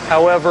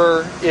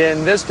 However,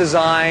 in this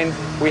design,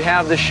 we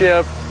have the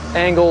ship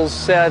angles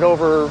set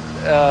over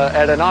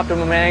at an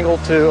optimum angle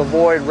to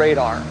avoid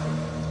radar.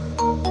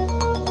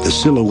 The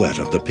silhouette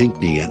of the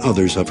Pinckney and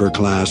others of her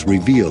class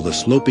reveal the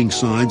sloping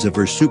sides of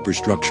her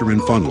superstructure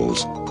and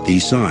funnels.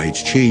 These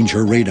sides change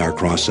her radar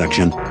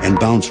cross-section and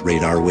bounce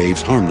radar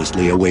waves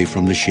harmlessly away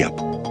from the ship.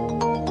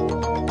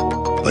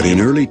 But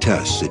in early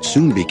tests, it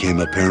soon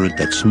became apparent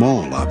that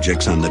small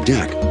objects on the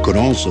deck could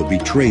also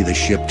betray the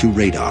ship to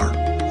radar.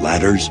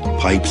 Ladders,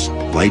 pipes,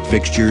 light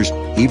fixtures,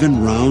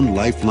 even round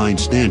lifeline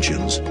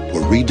stanchions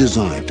were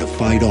redesigned to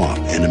fight off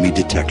enemy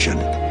detection.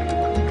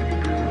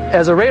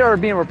 As a radar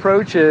beam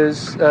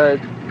approaches,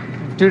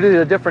 due to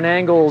the different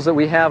angles that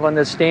we have on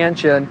this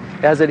stanchion,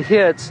 as it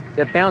hits,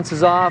 it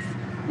bounces off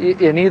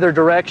in either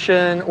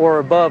direction or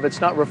above.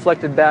 It's not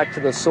reflected back to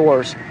the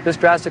source. This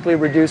drastically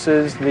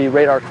reduces the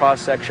radar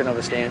cross-section of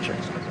a stanchion.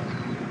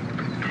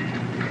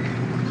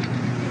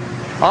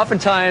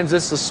 Oftentimes,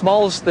 it's the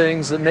smallest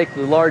things that make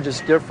the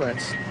largest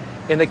difference.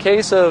 In the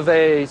case of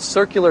a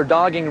circular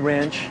dogging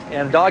wrench,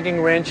 and a dogging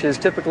wrench is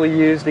typically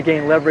used to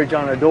gain leverage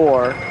on a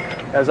door,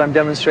 as I'm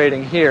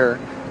demonstrating here.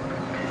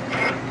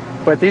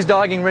 But these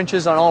dogging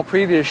wrenches on all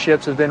previous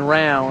ships have been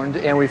round,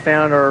 and we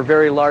found are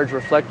very large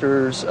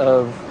reflectors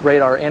of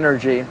radar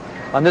energy.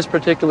 On this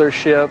particular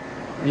ship,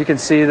 you can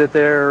see that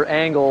they're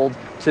angled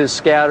to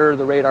scatter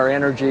the radar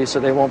energy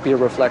so they won't be a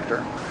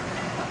reflector.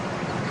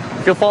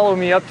 If you'll follow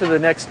me up to the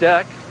next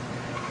deck.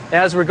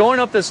 As we're going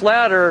up this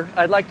ladder,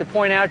 I'd like to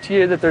point out to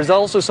you that there's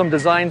also some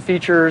design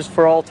features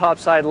for all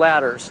topside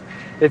ladders.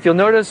 If you'll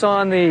notice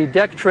on the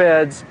deck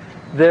treads,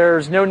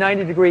 there's no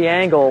 90-degree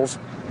angles.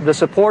 The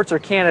supports are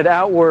canted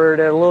outward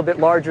at a little bit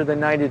larger than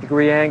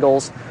 90-degree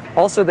angles.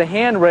 Also, the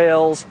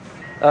handrails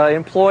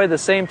employ the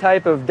same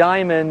type of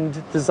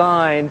diamond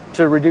design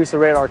to reduce the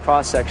radar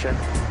cross-section.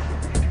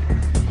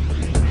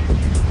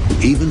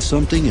 Even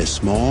something as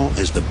small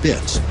as the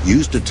bits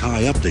used to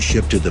tie up the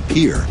ship to the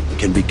pier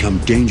can become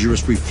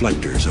dangerous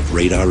reflectors of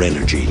radar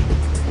energy.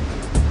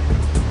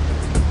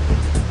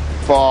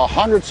 For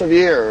hundreds of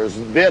years,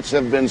 bits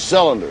have been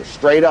cylinders,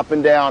 straight up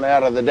and down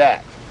out of the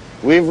deck.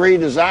 We've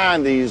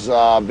redesigned these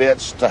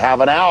bits to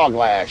have an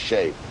hourglass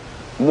shape,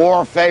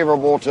 more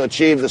favorable to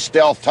achieve the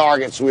stealth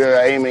targets we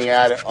are aiming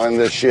at on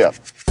this ship.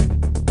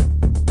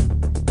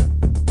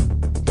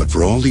 But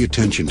for all the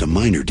attention to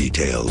minor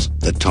details,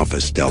 the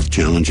toughest stealth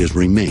challenges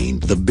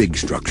remained the big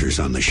structures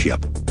on the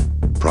ship.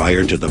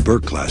 Prior to the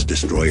Burke-class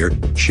destroyer,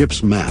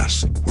 ships'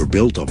 masts were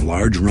built of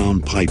large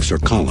round pipes or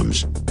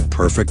columns,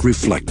 perfect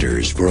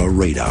reflectors for a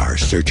radar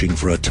searching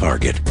for a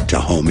target to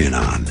home in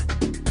on.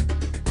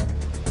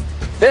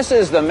 This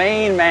is the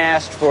main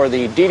mast for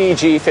the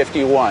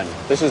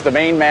DDG-51. This is the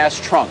main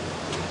mast trunk.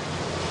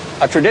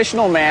 A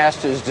traditional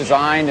mast is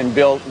designed and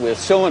built with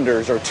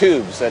cylinders or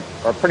tubes that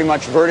are pretty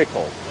much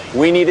vertical.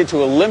 We needed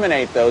to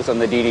eliminate those on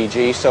the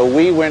DDG, so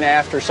we went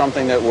after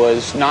something that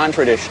was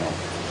non-traditional.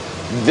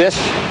 This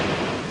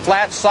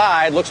flat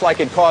side looks like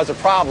it caused a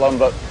problem,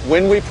 but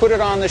when we put it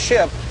on the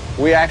ship,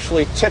 we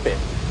actually tip it.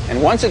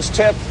 And once it's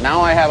tipped,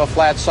 now I have a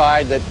flat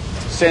side that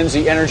sends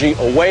the energy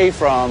away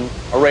from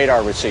a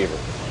radar receiver.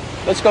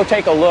 Let's go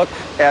take a look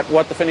at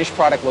what the finished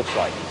product looks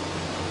like.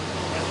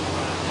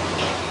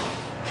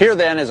 Here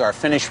then is our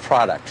finished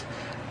product.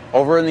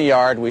 Over in the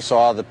yard, we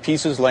saw the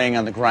pieces laying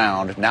on the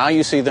ground. Now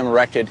you see them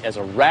erected as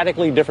a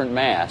radically different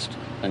mast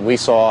than we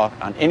saw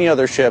on any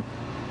other ship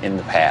in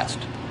the past.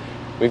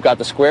 We've got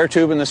the square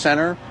tube in the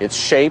center. It's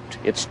shaped,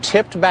 it's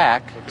tipped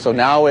back, so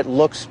now it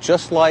looks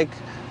just like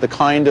the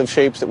kind of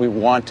shapes that we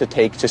want to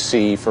take to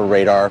sea for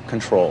radar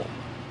control.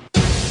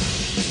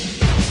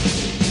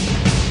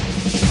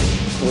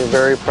 We're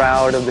very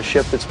proud of the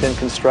ship that's been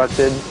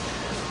constructed.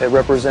 It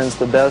represents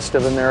the best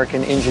of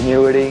American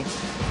ingenuity.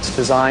 It's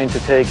designed to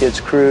take its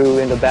crew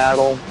into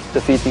battle,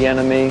 defeat the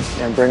enemy,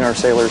 and bring our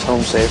sailors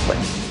home safely.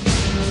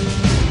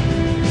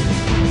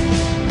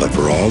 But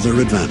for all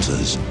their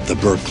advances, the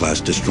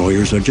Burke-class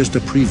destroyers are just a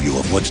preview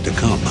of what's to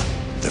come.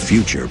 The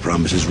future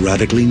promises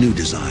radically new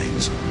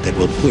designs that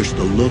will push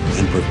the look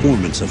and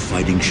performance of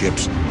fighting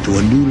ships to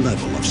a new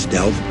level of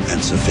stealth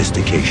and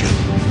sophistication.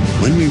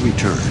 When we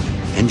return,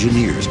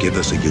 engineers give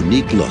us a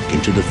unique look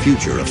into the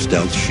future of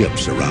stealth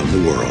ships around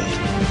the world.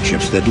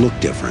 Ships that look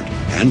different,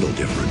 handle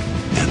different,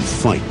 and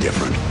fight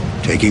different,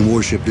 taking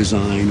warship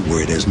design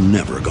where it has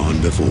never gone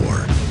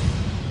before.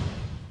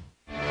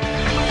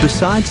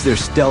 Besides their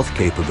stealth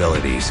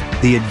capabilities,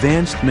 the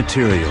advanced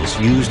materials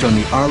used on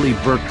the Arleigh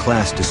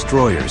Burke-class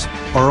destroyers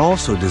are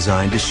also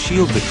designed to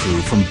shield the crew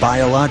from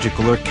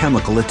biological or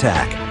chemical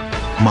attack.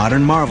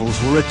 Modern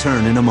Marvels will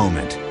return in a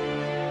moment.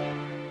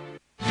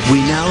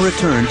 We now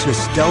return to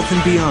Stealth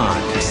and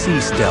Beyond,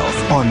 Sea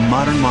Stealth on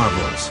Modern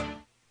Marvels.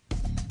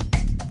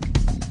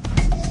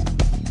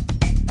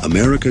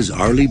 America's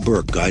Arleigh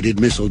Burke guided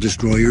missile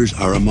destroyers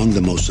are among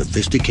the most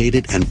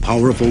sophisticated and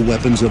powerful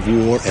weapons of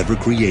war ever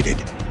created,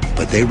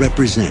 but they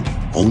represent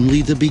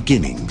only the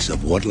beginnings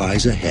of what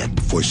lies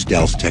ahead for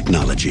stealth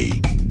technology.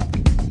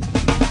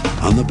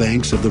 On the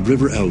banks of the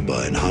River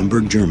Elbe in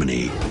Hamburg,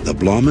 Germany, the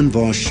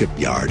Blohm+Voss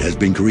shipyard has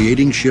been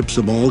creating ships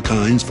of all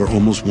kinds for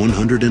almost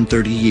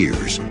 130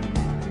 years.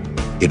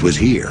 It was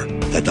here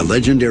that the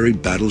legendary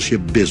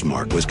battleship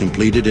Bismarck was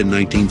completed in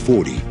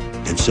 1940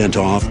 and sent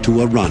off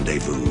to a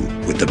rendezvous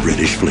with the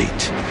British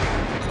fleet.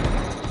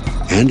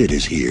 And it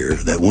is here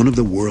that one of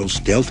the world's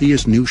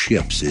stealthiest new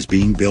ships is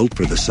being built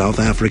for the South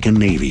African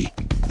Navy,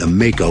 the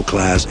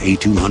Mako-class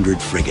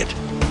A200 frigate.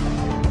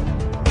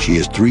 She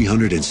is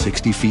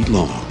 360 feet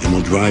long and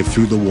will drive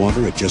through the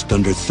water at just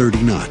under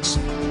 30 knots.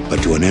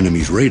 But to an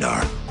enemy's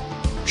radar,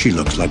 she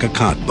looks like a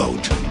cod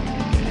boat.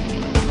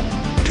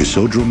 To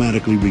so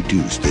dramatically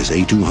reduce this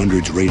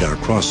A200's radar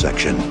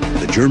cross-section,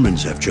 the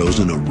Germans have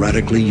chosen a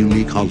radically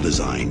unique hull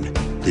design.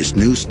 This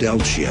new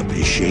stealth ship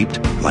is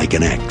shaped like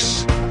an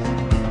X.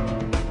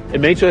 A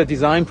major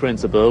design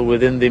principle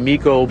within the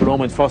Miko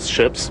Blohm+Voss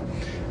ships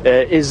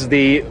is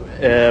the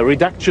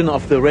reduction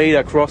of the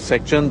radar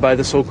cross-section by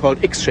the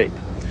so-called X-shape.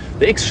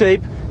 The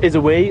X-shape is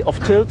a way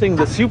of tilting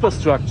the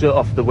superstructure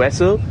of the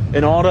vessel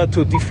in order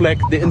to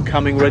deflect the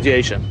incoming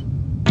radiation.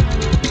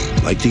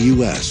 Like the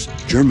U.S.,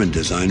 German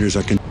designers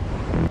are...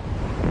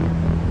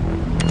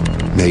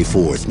 May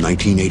 4th,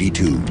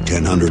 1982,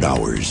 1000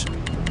 hours.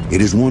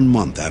 It is 1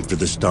 month after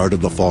the start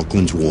of the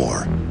Falklands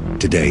War.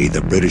 Today,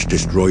 the British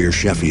destroyer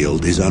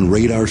Sheffield is on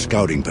radar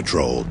scouting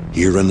patrol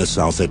here in the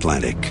South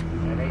Atlantic.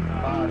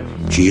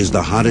 She is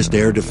the hottest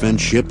air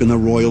defense ship in the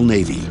Royal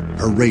Navy.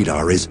 Her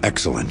radar is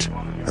excellent.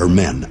 Her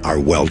men are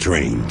well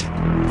trained.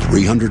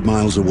 300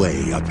 miles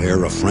away, a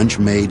pair of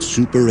French-made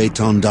Super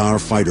Étendard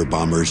fighter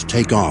bombers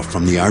take off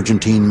from the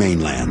Argentine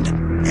mainland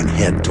and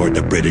head toward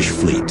the British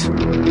fleet.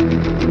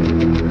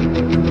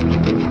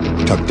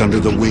 Tucked under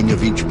the wing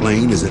of each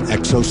plane is an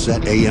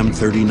Exocet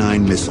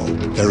AM-39 missile.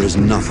 There is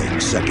nothing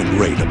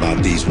second-rate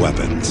about these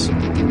weapons.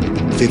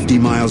 50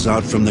 miles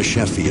out from the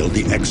Sheffield,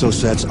 the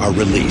Exocets are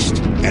released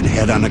and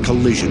head on a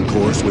collision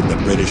course with the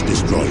British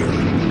destroyer.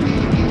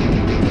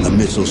 The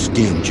missiles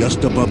skim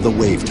just above the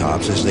wave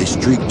tops as they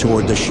streak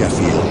toward the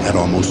Sheffield at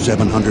almost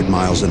 700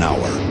 miles an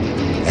hour.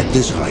 At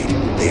this height,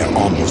 they are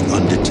almost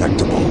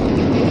undetectable.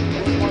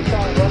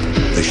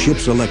 The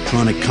ship's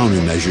electronic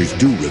countermeasures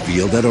do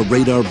reveal that a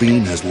radar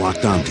beam has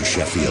locked onto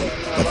Sheffield,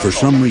 but for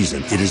some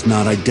reason it is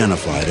not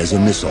identified as a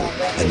missile,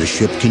 and the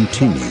ship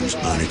continues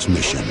on its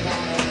mission.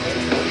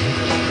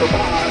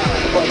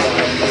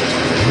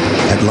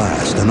 At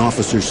last, an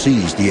officer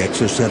sees the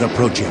Exocet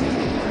approaching,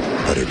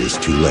 but it is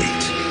too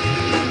late.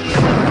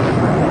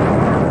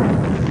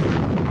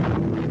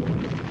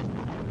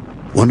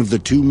 One of the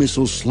two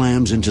missiles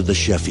slams into the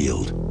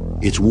Sheffield.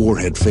 Its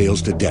warhead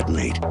fails to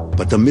detonate,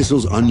 but the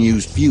missile's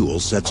unused fuel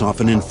sets off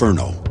an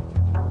inferno.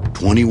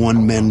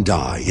 21 men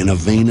die in a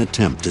vain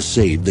attempt to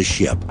save the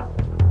ship.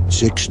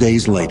 6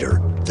 days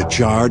later, the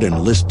charred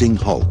and listing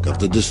hulk of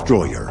the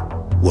destroyer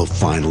will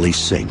finally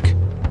sink.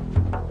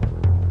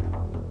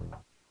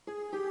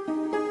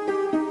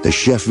 The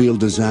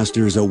Sheffield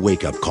disaster is a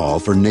wake-up call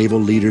for naval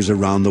leaders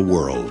around the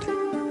world.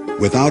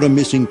 Without a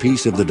missing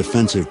piece of the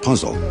defensive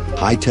puzzle,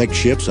 high-tech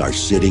ships are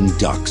sitting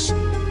ducks.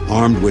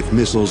 Armed with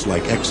missiles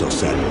like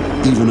Exocet,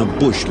 even a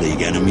Bush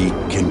League enemy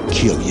can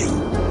kill you.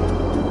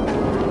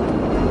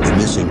 The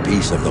missing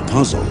piece of the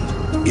puzzle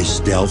is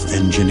stealth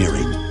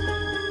engineering.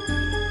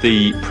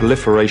 The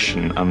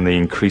proliferation and the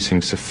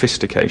increasing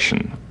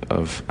sophistication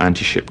of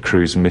anti-ship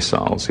cruise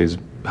missiles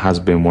has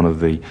been one of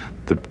the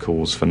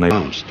cause for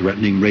naval...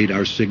 threatening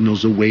radar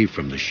signals away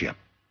from the ship.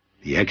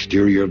 The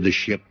exterior of the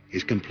ship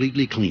is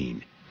completely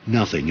clean.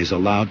 Nothing is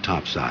allowed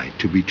topside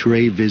to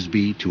betray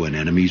Visby to an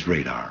enemy's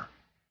radar.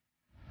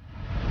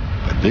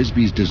 But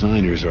Visby's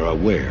designers are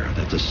aware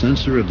that the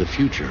sensor of the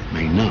future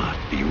may not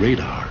be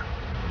radar.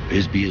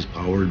 Visby is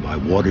powered by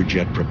water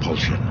jet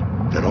propulsion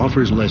that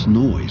offers less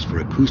noise for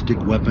acoustic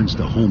weapons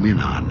to home in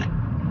on,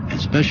 and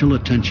special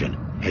attention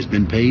has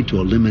been paid to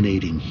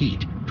eliminating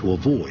heat to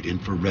avoid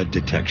infrared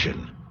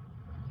detection.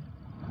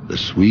 The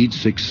Swedes'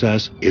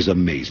 success is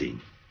amazing.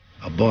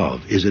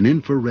 Above is an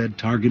infrared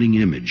targeting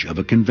image of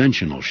a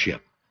conventional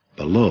ship.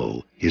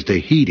 Below is the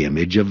heat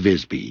image of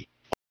Visby.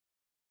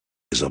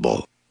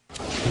 Visible.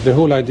 The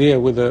whole idea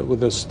with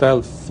the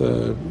stealth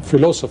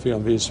philosophy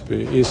on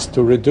Visby is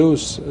to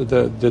reduce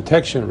the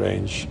detection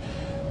range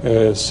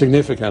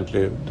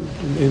significantly,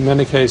 in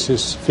many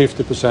cases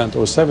 50%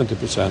 or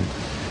 70%.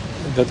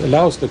 That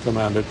allows the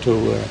commander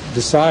to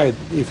decide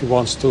if he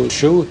wants to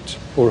shoot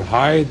or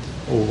hide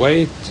or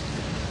wait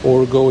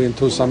or go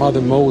into some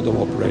other mode of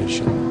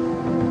operation.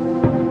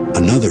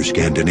 Another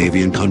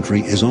Scandinavian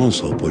country is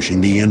also pushing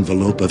the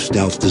envelope of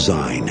stealth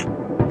design.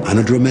 On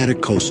a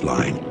dramatic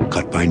coastline,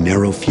 cut by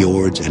narrow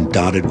fjords and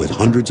dotted with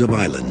hundreds of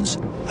islands,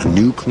 a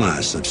new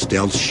class of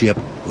stealth ship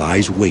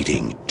lies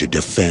waiting to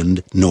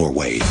defend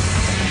Norway.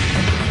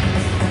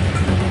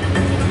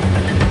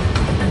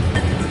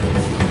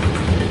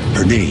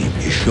 Her name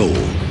is Shoal,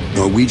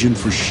 Norwegian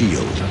for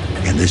shield,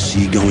 and this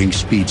seagoing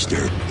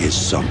speedster is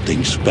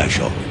something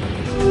special.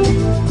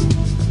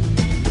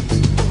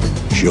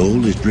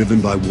 Shoal is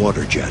driven by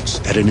water jets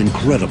at an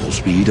incredible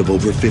speed of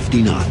over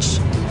 50 knots.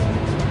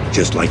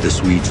 Just like the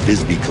Swedes'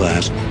 Visby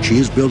class, she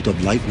is built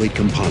of lightweight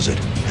composite,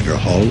 and her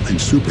hull and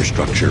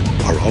superstructure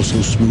are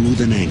also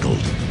smooth and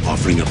angled,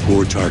 offering a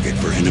poor target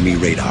for enemy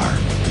radar.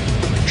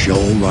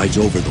 Shoal rides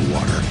over the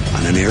water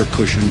on an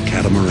air-cushioned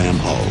catamaran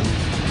hull.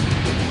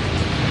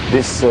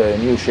 This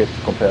new ship,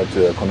 compared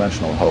to a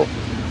conventional hull,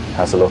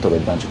 has a lot of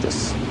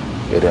advantages.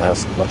 It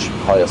has much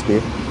higher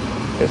speed.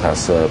 It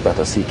has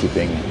better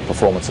seakeeping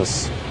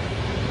performances.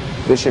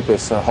 This ship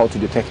is hard to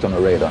detect on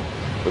a radar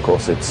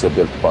because it's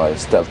built by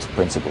stealth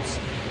principles.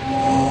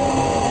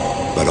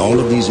 But all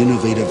of these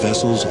innovative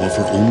vessels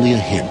offer only a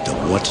hint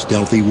of what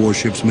stealthy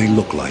warships may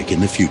look like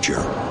in the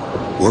future.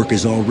 Work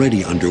is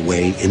already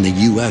underway in the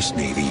U.S.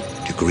 Navy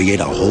to create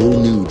a whole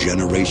new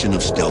generation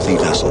of stealthy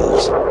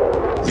vessels.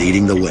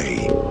 Leading the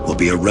way will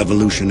be a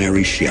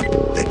revolutionary ship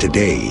that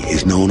today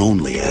is known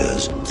only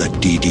as the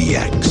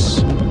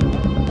DDX.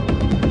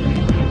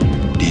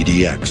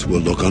 DDX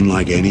will look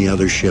unlike any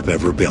other ship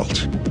ever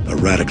built. A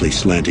radically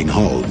slanting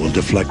hull will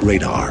deflect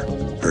radar.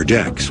 Her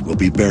decks will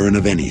be barren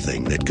of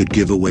anything that could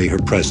give away her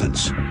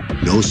presence.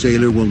 No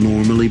sailor will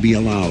normally be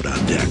allowed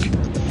on deck.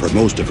 For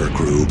most of her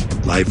crew,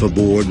 life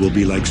aboard will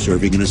be like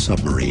serving in a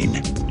submarine.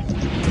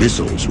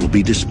 Missiles will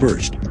be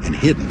dispersed and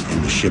hidden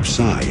in the ship's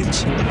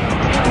sides.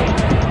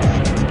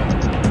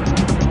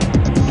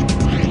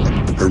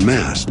 Her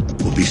mast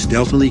will be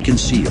stealthily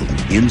concealed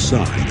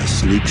inside a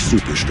sleek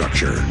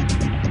superstructure.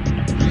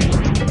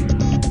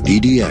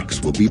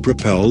 DDX will be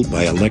propelled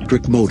by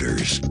electric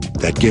motors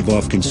that give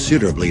off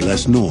considerably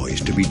less noise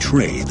to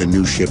betray the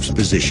new ship's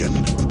position.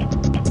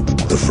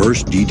 The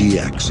first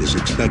DDX is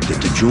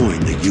expected to join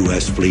the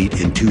U.S. fleet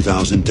in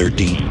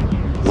 2013.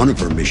 One of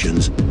her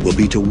missions will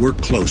be to work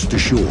close to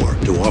shore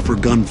to offer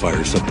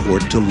gunfire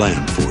support to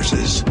land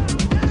forces.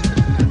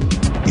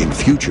 In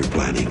future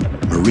planning,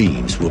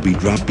 Marines will be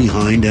dropped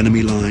behind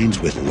enemy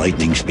lines with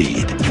lightning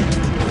speed.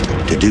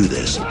 To do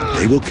this,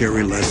 they will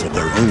carry less of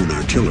their own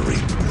artillery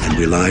and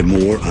rely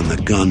more on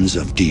the guns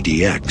of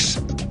DDX.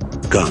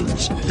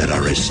 Guns that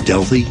are as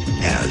stealthy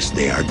as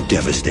they are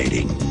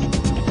devastating.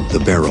 The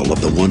barrel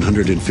of the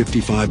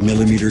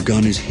 155mm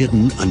gun is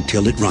hidden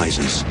until it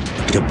rises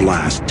to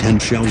blast 10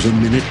 shells a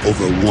minute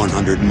over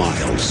 100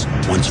 miles.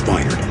 Once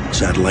fired,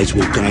 satellites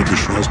will guide the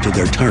shells to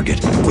their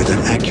target with an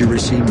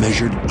accuracy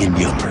measured in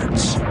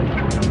yards.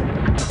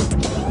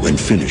 When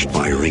finished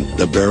firing,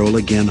 the barrel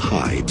again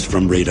hides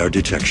from radar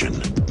detection.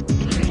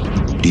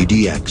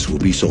 DDX will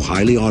be so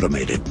highly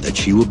automated that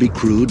she will be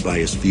crewed by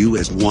as few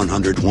as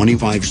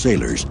 125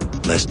 sailors,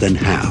 less than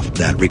half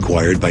that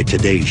required by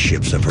today's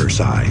ships of her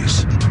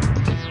size.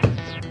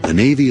 The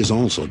Navy is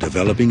also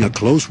developing a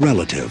close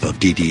relative of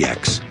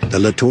DDX, the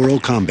Littoral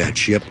Combat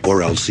Ship,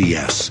 or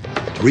LCS.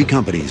 3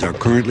 companies are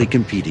currently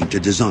competing to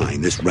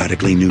design this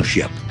radically new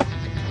ship.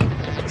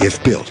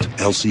 If built,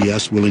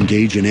 LCS will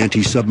engage in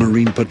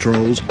anti-submarine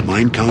patrols,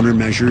 mine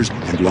countermeasures,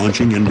 and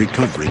launching and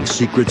recovering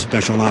secret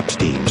special ops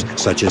teams,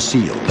 such as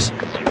SEALs.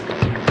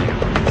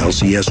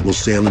 LCS will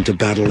sail into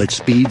battle at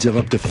speeds of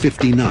up to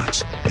 50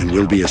 knots and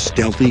will be as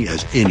stealthy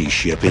as any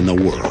ship in the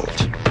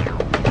world.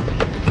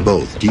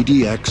 Both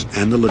DDX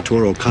and the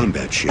Littoral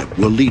Combat Ship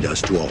will lead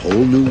us to a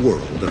whole new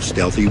world of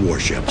stealthy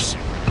warships.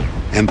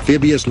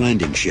 Amphibious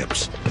landing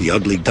ships, the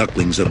ugly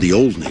ducklings of the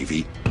old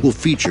Navy, will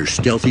feature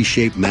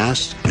stealthy-shaped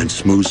masts and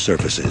smooth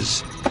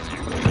surfaces.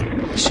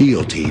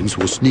 SEAL teams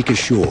will sneak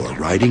ashore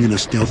riding in a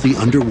stealthy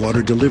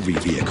underwater delivery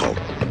vehicle.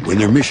 When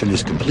their mission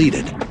is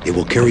completed, it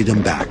will carry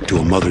them back to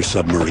a mother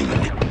submarine.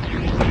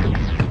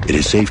 It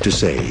is safe to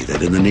say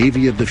that in the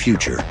Navy of the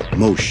future,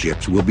 most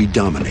ships will be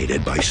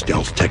dominated by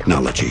stealth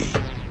technology.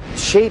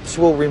 Shapes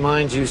will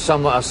remind you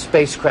some of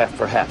spacecraft,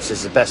 perhaps,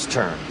 is the best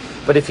term.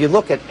 But if you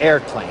look at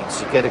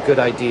airplanes, you get a good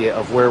idea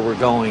of where we're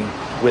going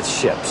with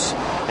ships.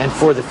 And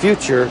for the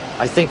future,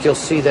 I think you'll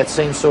see that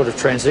same sort of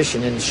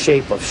transition in the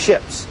shape of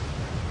ships.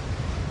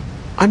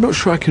 I'm not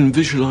sure I can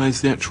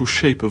visualize the actual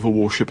shape of a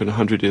warship in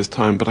 100 years'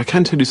 time, but I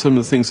can tell you some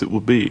of the things it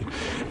will be.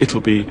 It'll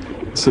be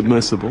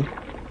submersible.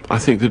 I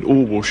think that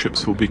all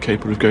warships will be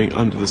capable of going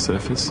under the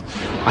surface.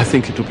 I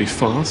think it'll be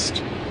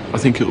fast. I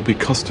think it will be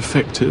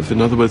cost-effective.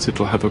 In other words, it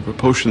will have a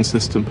propulsion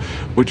system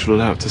which will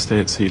allow it to stay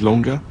at sea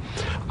longer.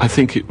 I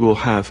think it will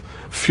have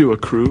fewer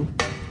crew.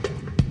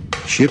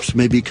 Ships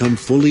may become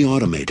fully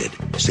automated,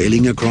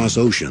 sailing across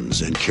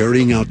oceans and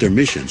carrying out their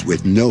missions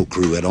with no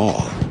crew at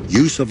all.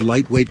 Use of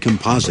lightweight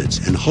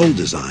composites and hull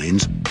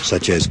designs,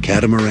 such as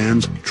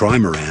catamarans,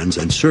 trimarans,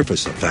 and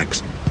surface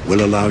effects,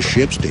 will allow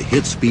ships to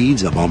hit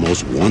speeds of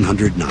almost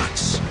 100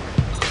 knots.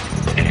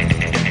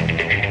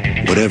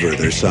 Whatever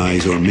their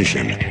size or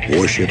mission,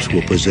 warships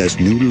will possess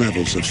new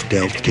levels of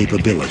stealth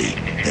capability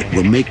that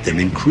will make them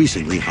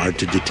increasingly hard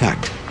to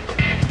detect.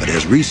 But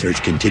as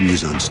research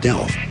continues on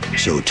stealth,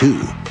 so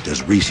too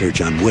does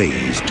research on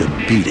ways to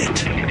beat it.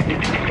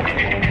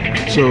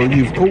 So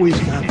you've always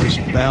got this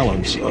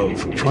balance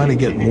of trying to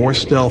get more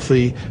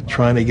stealthy,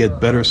 trying to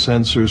get better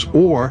sensors,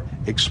 or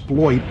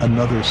exploit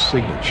another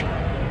signature.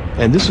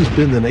 And this has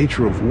been the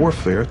nature of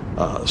warfare.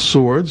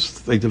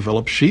 Swords, they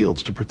develop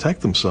shields to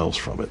protect themselves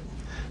from it.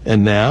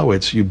 And now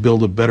it's you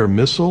build a better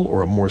missile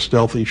or a more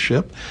stealthy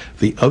ship.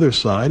 The other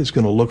side is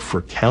going to look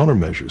for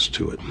countermeasures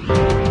to it.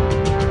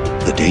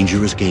 The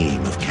dangerous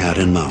game of cat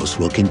and mouse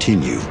will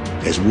continue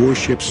as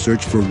warships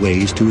search for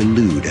ways to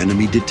elude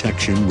enemy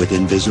detection with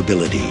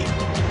invisibility.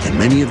 And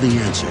many of the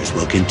answers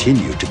will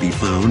continue to be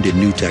found in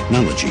new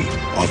technology,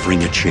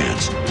 offering a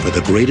chance for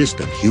the greatest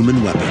of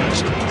human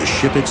weapons, the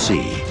ship at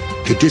sea,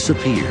 to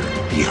disappear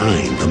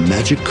behind the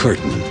magic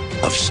curtain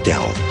of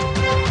stealth.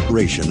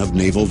 Of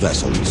naval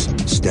vessels,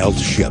 stealth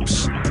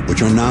ships,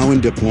 which are now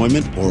in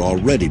deployment or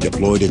already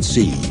deployed at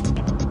sea.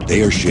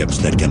 They are ships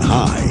that can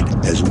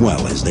hide as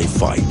well as they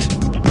fight.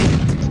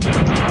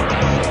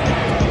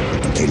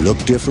 They look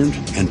different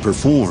and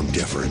perform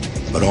different,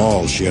 but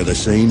all share the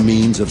same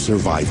means of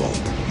survival.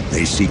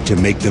 They seek to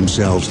make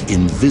themselves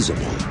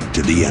invisible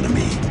to the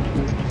enemy.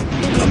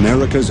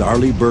 America's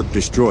Arleigh Burke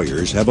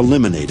destroyers have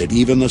eliminated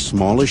even the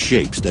smallest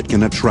shapes that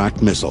can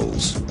attract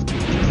missiles.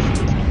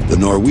 The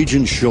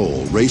Norwegian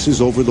Shoal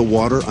races over the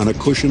water on a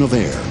cushion of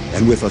air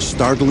and with a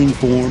startling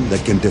form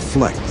that can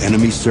deflect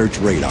enemy search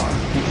radar.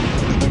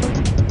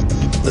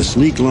 The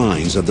sleek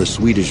lines of the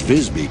Swedish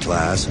Visby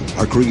class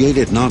are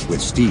created not with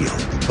steel,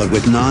 but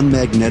with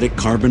non-magnetic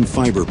carbon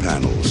fiber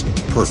panels,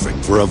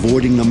 perfect for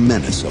avoiding the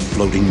menace of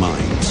floating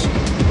mines.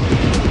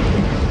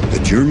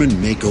 The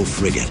German Mako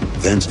frigate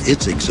vents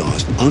its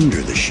exhaust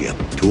under the ship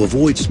to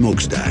avoid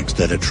smokestacks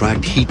that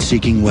attract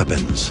heat-seeking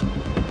weapons.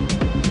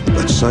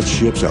 But such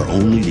ships are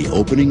only the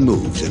opening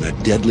moves in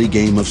a deadly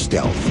game of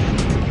stealth.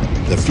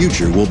 The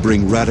future will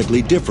bring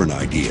radically different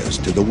ideas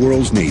to the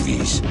world's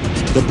navies.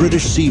 The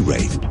British Sea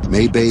Wraith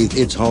may bathe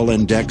its hull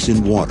and decks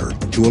in water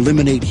to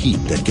eliminate heat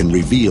that can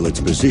reveal its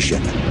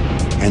position.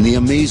 And the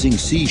amazing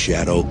Sea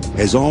Shadow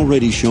has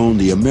already shown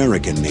the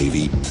American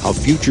Navy how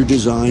future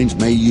designs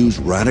may use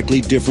radically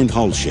different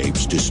hull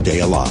shapes to stay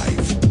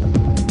alive.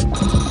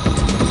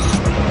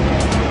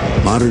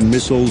 Modern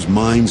missiles,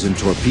 mines, and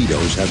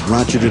torpedoes have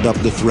ratcheted up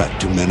the threat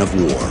to men of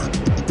war.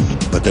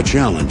 But the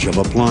challenge of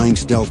applying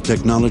stealth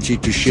technology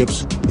to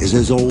ships is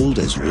as old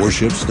as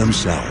warships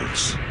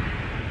themselves.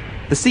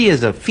 The sea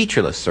is a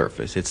featureless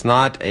surface. It's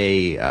not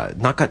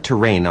got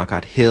terrain, not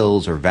got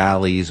hills or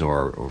valleys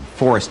or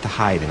forests to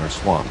hide in, or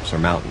swamps or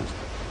mountains.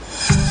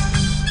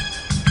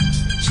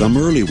 Some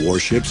early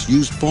warships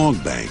used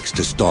fog banks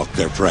to stalk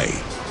their prey.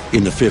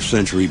 In the 5th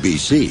century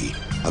BC,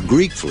 a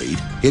Greek fleet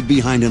hid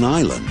behind an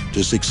island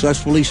to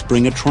successfully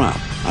spring a trap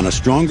on a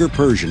stronger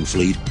Persian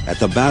fleet at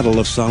the Battle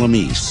of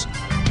Salamis.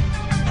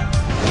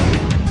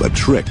 But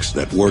tricks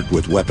that worked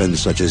with weapons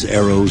such as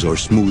arrows or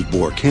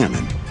smoothbore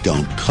cannon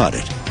don't cut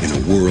it in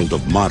a world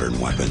of modern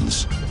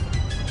weapons.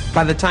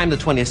 By the time the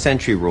 20th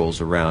century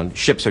rolls around,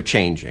 ships are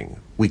changing.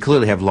 We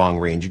clearly have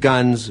long-range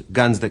guns,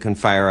 guns that can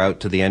fire out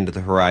to the end of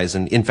the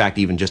horizon, in fact,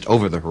 even just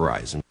over the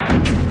horizon.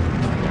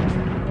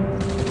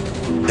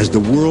 As the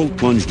world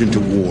plunged into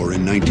war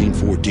in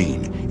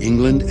 1914,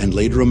 England and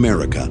later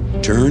America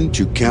turned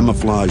to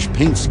camouflage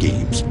paint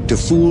schemes to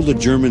fool the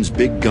Germans'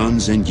 big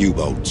guns and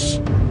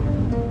U-boats.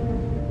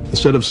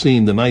 Instead of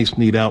seeing the nice,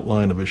 neat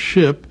outline of a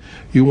ship,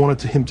 you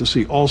wanted him to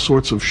see all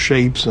sorts of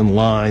shapes and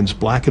lines,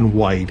 black and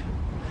white,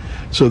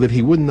 so that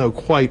he wouldn't know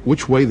quite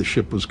which way the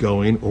ship was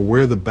going or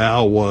where the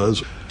bow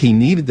was. He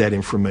needed that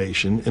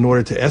information in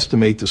order to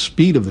estimate the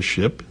speed of the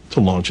ship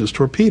to launch his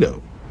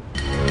torpedo.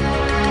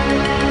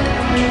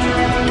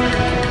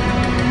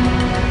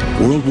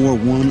 World War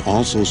I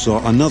also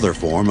saw another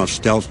form of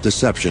stealth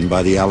deception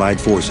by the Allied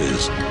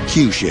forces,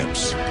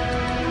 Q-ships.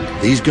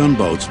 These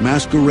gunboats,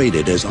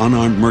 masqueraded as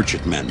unarmed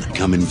merchantmen,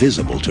 become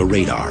invisible to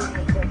radar.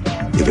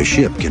 If a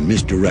ship can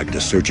misdirect a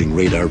searching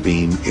radar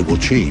beam, it will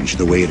change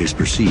the way it is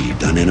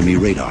perceived on enemy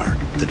radar.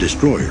 The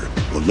destroyer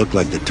will look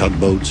like the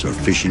tugboats or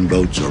fishing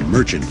boats or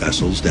merchant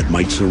vessels that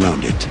might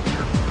surround it.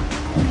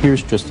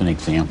 Here's just an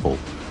example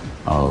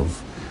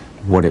of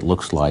what it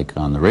looks like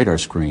on the radar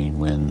screen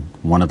when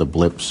one of the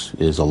blips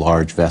is a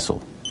large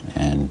vessel,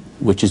 and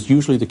which is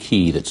usually the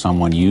key that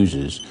someone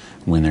uses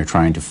when they're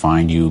trying to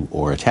find you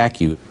or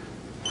attack you.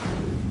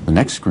 The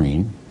next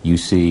screen, you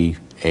see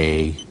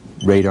a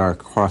radar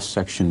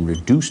cross-section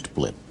reduced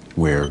blip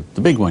where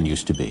the big one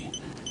used to be.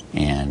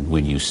 And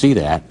when you see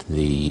that,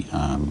 the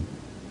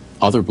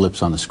other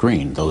blips on the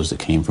screen, those that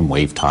came from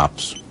wave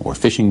tops or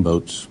fishing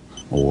boats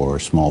or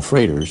small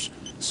freighters,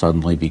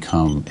 suddenly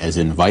become as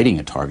inviting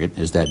a target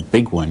as that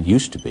big one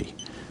used to be.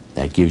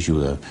 That gives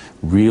you a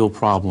real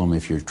problem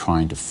if you're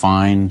trying to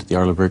find the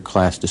Arleigh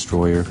class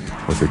destroyer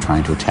or if you're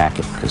trying to attack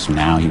it, because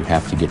now you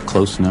have to get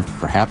close enough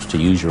perhaps to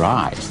use your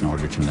eyes in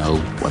order to know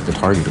what the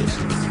target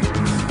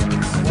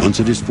is. Once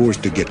it is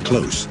forced to get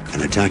close,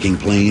 an attacking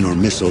plane or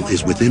missile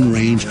is within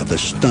range of the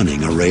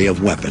stunning array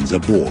of weapons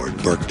aboard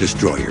Burke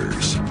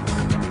destroyers.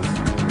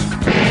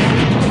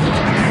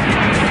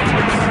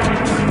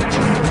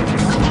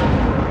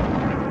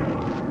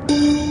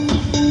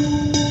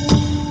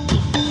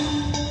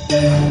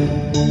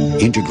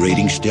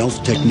 Integrating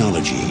stealth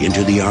technology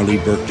into the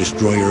Arleigh Burke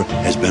destroyer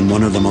has been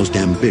one of the most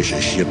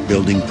ambitious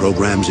shipbuilding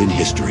programs in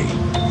history.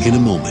 In a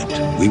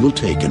moment, we will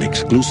take an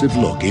exclusive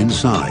look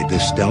inside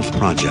this stealth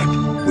project,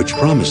 which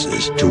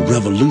promises to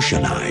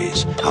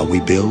revolutionize how we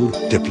build,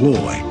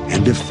 deploy,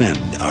 and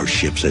defend our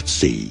ships at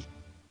sea.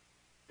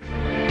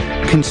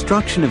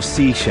 Construction of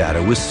Sea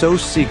Shadow was so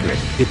secret,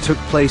 it took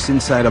place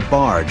inside a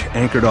barge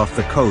anchored off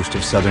the coast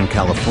of Southern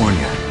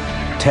California.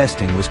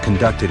 Testing was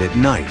conducted at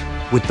night,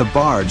 with the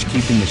barge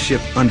keeping the ship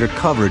under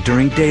cover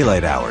during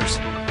daylight hours.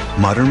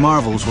 Modern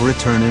Marvels will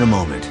return in a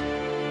moment.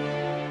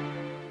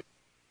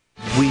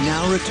 We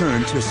now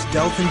return to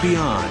Stealth and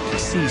Beyond,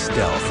 Sea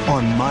Stealth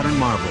on Modern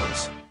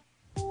Marvels.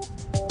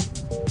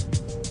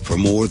 For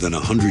more than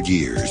 100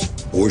 years,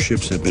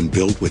 warships have been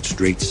built with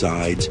straight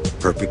sides,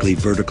 perfectly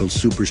vertical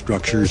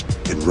superstructures,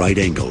 and right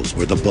angles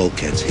where the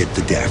bulkheads hit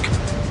the deck.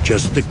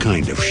 Just the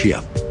kind of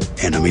ship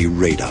enemy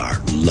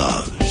radar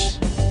loves.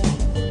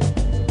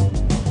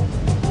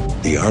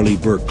 The Arleigh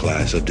Burke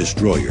class of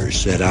destroyers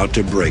set out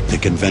to break the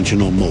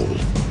conventional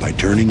mold by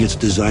turning its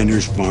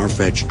designers'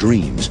 far-fetched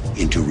dreams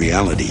into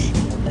reality.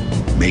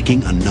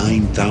 Making a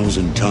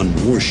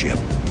 9,000-ton warship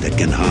that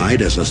can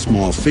hide as a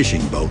small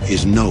fishing boat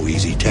is no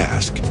easy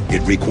task.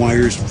 It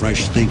requires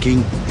fresh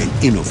thinking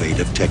and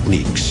innovative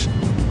techniques.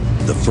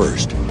 The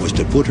first was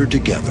to put her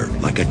together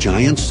like a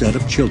giant set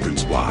of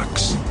children's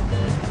blocks.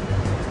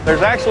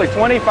 There's actually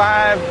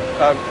 25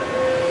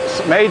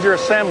 major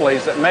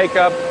assemblies that make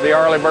up the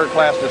Arleigh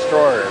Burke-class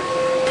destroyer.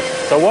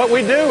 So what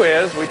we do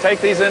is we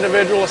take these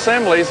individual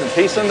assemblies and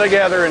piece them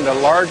together into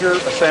larger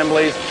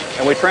assemblies,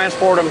 and we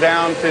transport them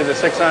down to the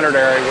 600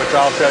 area, which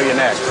I'll show you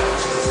next.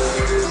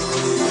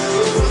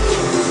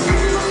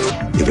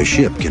 If a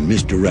ship can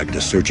misdirect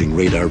a searching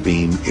radar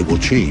beam, it will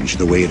change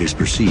the way it is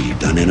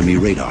perceived on enemy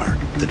radar.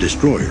 The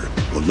destroyer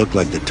will look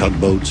like the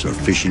tugboats or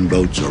fishing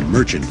boats or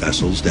merchant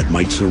vessels that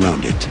might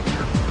surround it.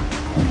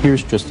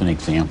 Here's just an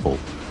example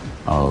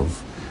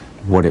of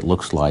what it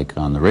looks like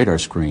on the radar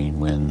screen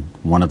when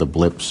one of the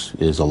blips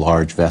is a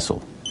large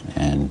vessel,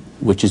 and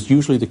which is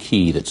usually the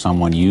key that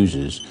someone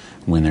uses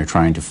when they're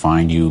trying to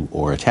find you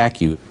or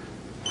attack you.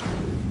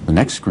 The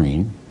next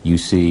screen, you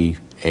see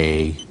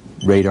a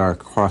radar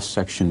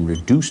cross-section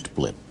reduced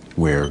blip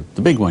where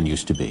the big one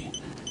used to be.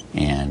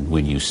 And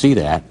when you see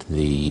that,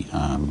 the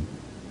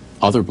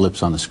other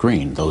blips on the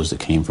screen, those that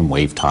came from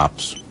wave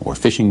tops or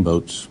fishing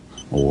boats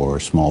or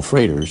small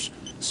freighters,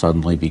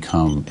 suddenly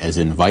become as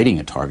inviting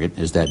a target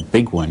as that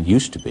big one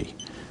used to be.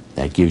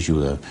 That gives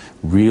you a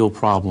real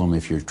problem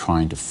if you're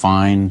trying to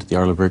find the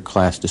Arleigh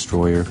Burke-class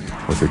destroyer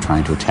or if you're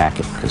trying to attack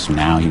it, because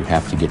now you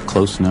have to get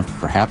close enough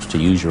perhaps to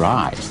use your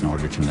eyes in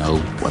order to know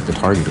what the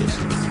target is.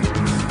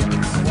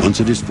 Once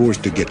it is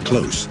forced to get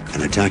close,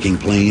 an attacking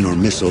plane or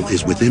missile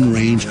is within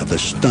range of the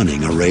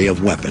stunning array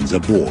of weapons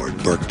aboard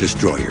Burke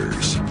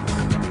destroyers.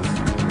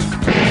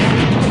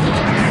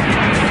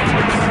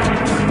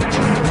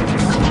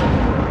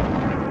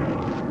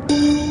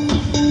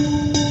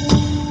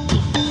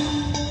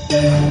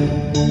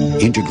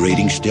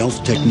 Integrating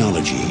stealth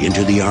technology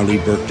into the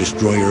Arleigh Burke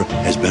destroyer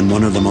has been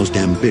one of the most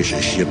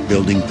ambitious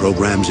shipbuilding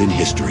programs in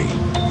history.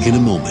 In a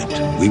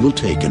moment, we will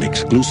take an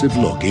exclusive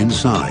look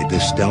inside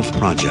this stealth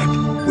project,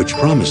 which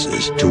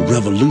promises to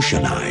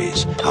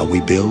revolutionize how we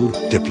build,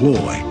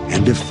 deploy,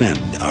 and defend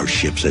our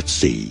ships at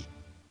sea.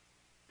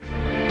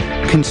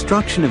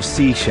 Construction of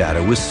Sea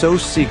Shadow was so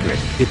secret,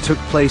 it took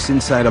place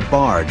inside a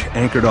barge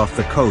anchored off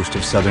the coast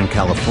of Southern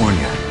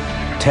California.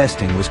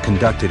 Testing was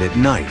conducted at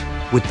night,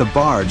 with the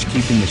barge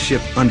keeping the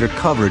ship under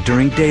cover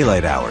during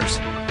daylight hours.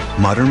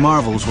 Modern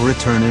Marvels will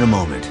return in a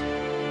moment.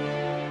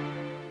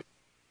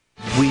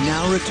 We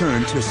now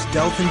return to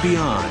Stealth and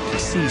Beyond,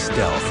 Sea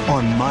Stealth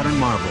on Modern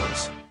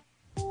Marvels.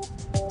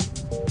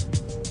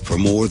 For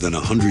more than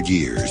 100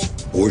 years,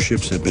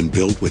 warships have been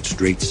built with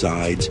straight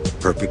sides,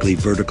 perfectly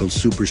vertical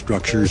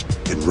superstructures,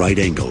 and right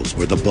angles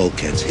where the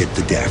bulkheads hit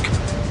the deck.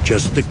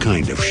 Just the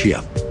kind of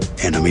ship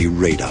enemy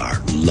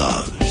radar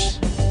loves.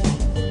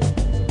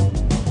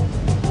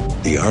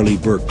 The Arleigh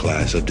Burke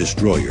class of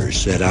destroyers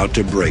set out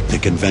to break the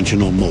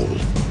conventional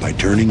mold by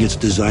turning its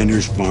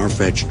designers'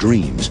 far-fetched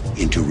dreams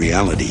into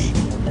reality.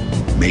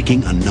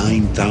 Making a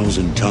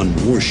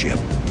 9,000-ton warship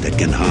that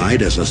can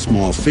hide as a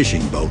small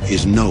fishing boat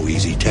is no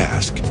easy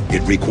task.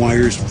 It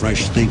requires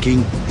fresh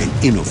thinking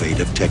and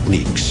innovative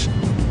techniques.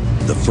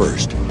 The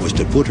first was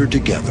to put her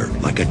together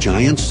like a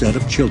giant set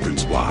of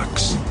children's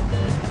blocks.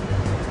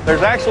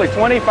 There's actually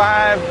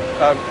 25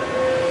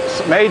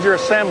 major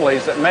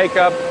assemblies that make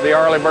up the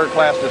Arleigh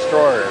Burke-class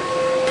destroyer.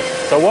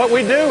 So what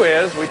we do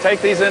is we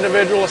take these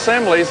individual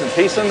assemblies and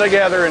piece them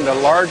together into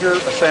larger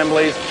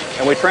assemblies,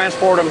 and we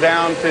transport them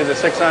down to the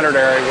 600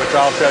 area, which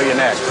I'll show you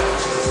next.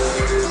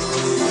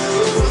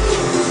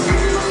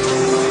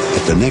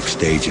 At the next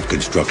stage of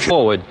construction,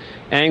 forward,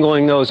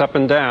 angling those up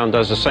and down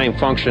does the same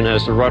function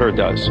as the rudder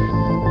does.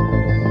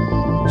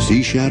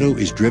 Sea Shadow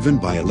is driven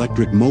by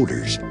electric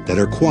motors that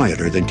are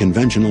quieter than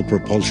conventional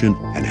propulsion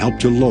and help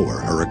to lower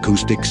her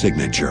acoustic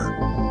signature.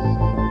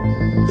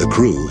 The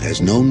crew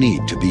has no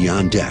need to be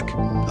on deck,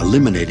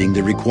 eliminating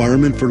the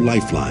requirement for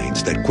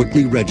lifelines that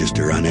quickly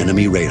register on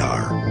enemy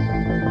radar.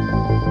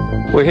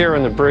 We're here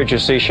on the bridge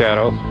of Sea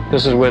Shadow.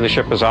 This is where the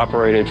ship is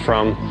operated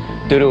from.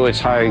 Due to its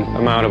high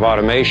amount of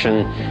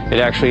automation, it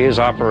actually is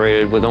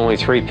operated with only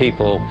 3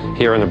 people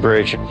here on the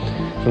bridge.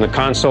 From the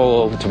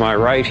console over to my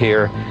right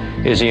here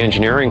is the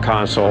engineering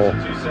console.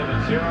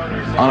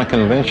 On a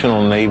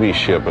conventional Navy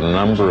ship, a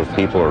number of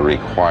people are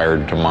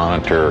required to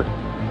monitor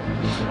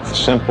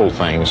simple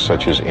things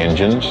such as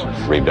engines,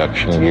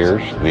 reduction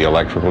gears, the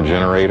electrical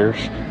generators.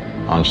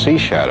 On Sea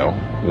Shadow,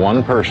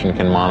 one person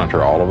can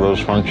monitor all of those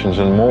functions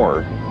and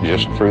more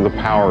just through the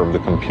power of the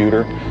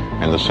computer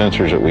and the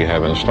sensors that we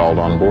have installed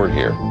on board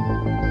here.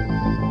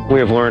 We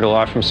have learned a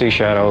lot from Sea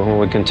Shadow, and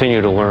we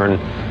continue to learn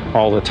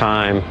all the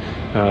time.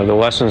 The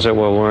lessons that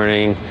we're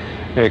learning,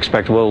 I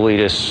expect, will lead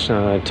us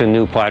to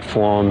new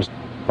platforms.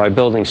 By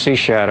building Sea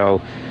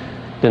Shadow,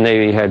 the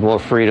Navy had more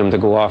freedom to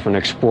go off and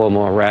explore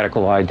more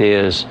radical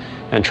ideas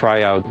and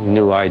try out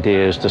new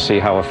ideas to see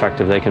how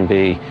effective they can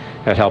be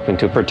at helping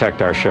to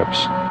protect our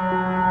ships.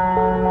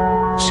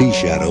 Sea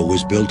Shadow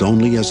was built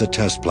only as a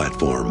test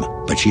platform,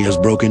 but she has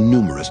broken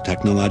numerous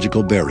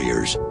technological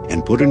barriers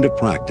and put into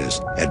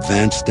practice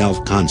advanced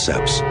stealth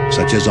concepts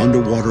such as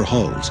underwater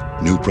hulls,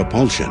 new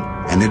propulsion,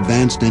 and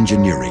advanced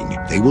engineering.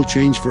 They will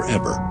change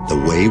forever the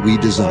way we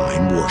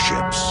design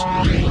warships.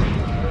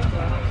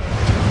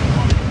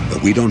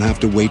 But we don't have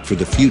to wait for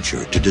the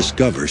future to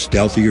discover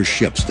stealthier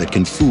ships that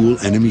can fool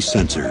enemy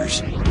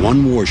sensors.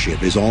 One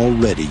warship is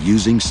already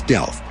using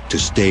stealth to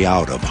stay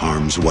out of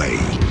harm's way.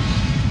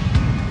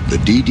 The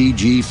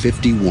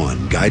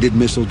DDG-51 guided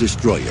missile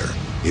destroyer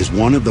is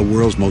one of the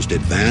world's most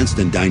advanced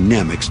and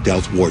dynamic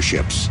stealth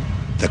warships.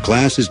 The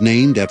class is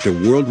named after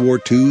World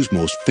War II's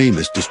most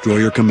famous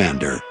destroyer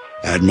commander,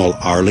 Admiral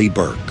Arleigh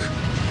Burke.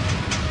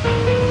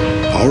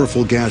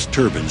 Powerful gas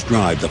turbines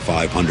drive the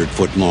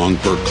 500-foot-long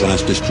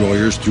Burke-class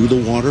destroyers through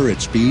the water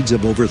at speeds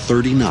of over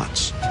 30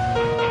 knots.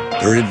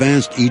 Their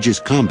advanced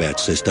Aegis combat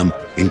system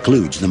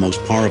includes the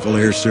most powerful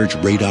air search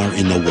radar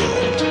in the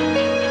world.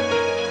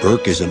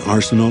 Burke is an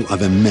arsenal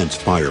of immense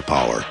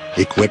firepower,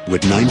 equipped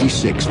with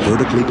 96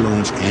 vertically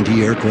launched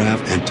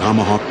anti-aircraft and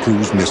Tomahawk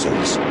cruise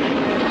missiles.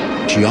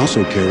 She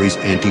also carries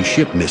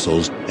anti-ship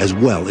missiles as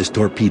well as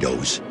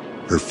torpedoes.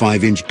 Her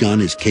 5-inch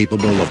gun is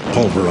capable of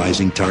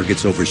pulverizing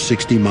targets over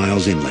 60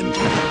 miles inland.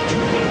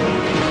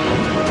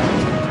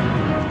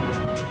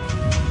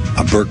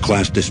 A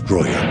Burke-class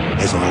destroyer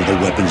has all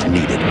the weapons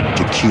needed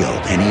to kill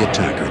any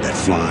attacker that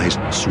flies,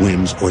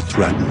 swims, or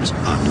threatens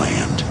on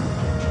land.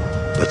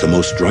 But the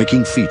most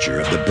striking feature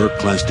of the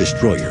Burke-class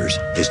destroyers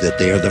is that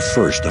they are the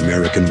first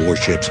American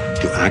warships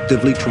to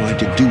actively try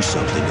to do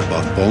something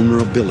about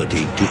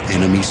vulnerability to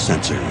enemy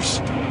sensors.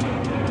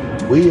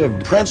 We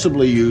have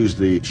principally used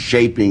the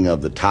shaping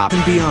of the top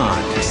and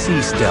beyond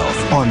sea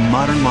stealth on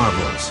Modern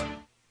Marvels.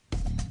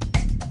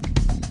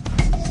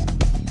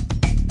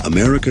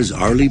 America's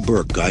Arleigh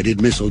Burke guided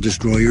missile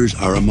destroyers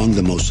are among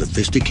the most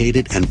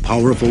sophisticated and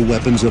powerful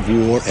weapons of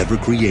war ever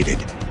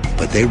created.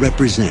 But they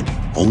represent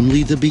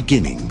only the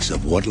beginnings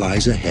of what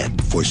lies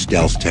ahead for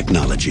stealth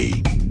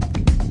technology.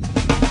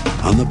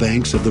 On the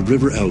banks of the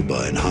River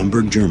Elbe in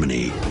Hamburg,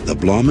 Germany, the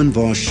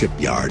Blaumann-Voss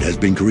shipyard has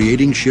been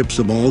creating ships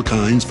of all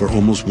kinds for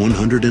almost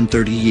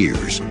 130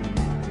 years.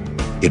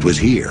 It was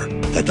here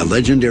that the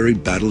legendary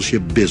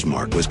battleship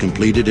Bismarck was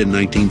completed in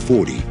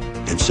 1940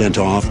 and sent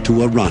off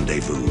to a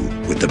rendezvous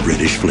with the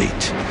British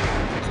fleet.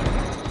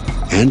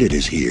 And it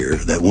is here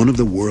that one of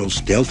the world's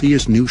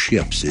stealthiest new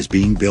ships is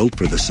being built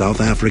for the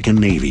South African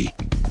Navy,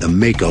 the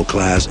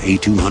Mako-class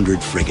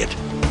A200 frigate.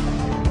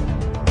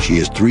 She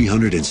is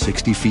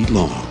 360 feet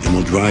long and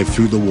will drive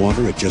through the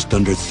water at just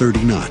under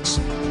 30 knots.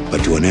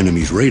 But to an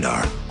enemy's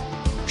radar,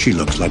 she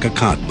looks like a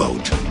cod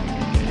boat.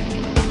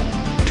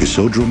 To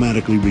so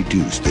dramatically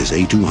reduce this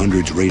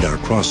A200's radar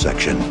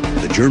cross-section,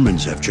 the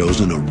Germans have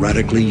chosen a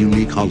radically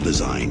unique hull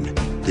design.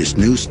 This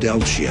new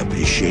stealth ship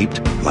is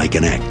shaped like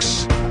an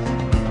X.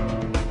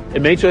 A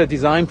major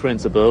design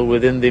principle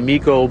within the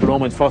Miko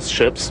Blaumann-Voss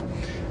ships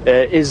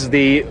is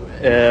the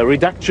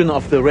reduction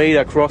of the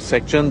radar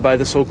cross-section by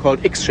the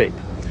so-called X-shape.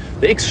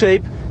 The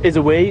X-shape is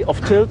a way of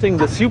tilting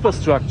the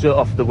superstructure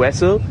of the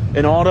vessel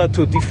in order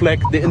to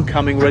deflect the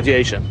incoming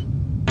radiation.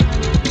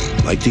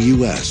 Like the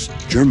U.S.,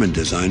 German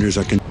designers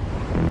are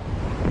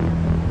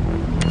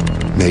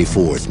May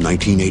 4th,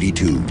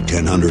 1982,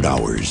 1000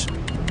 hours.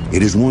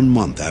 It is 1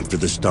 month after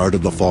the start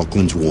of the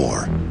Falklands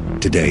War.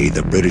 Today,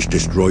 the British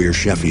destroyer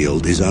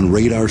Sheffield is on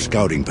radar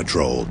scouting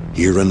patrol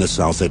here in the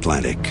South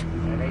Atlantic.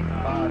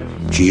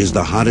 She is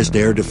the hottest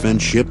air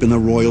defense ship in the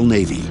Royal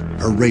Navy.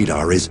 Her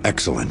radar is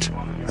excellent.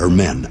 Her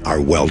men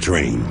are well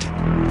trained.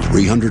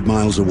 300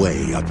 miles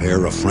away, a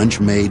pair of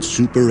French-made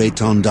Super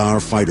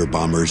Étendard fighter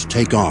bombers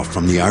take off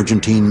from the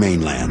Argentine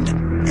mainland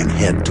and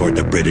head toward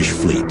the British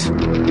fleet.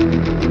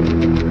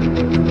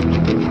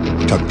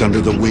 Tucked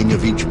under the wing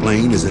of each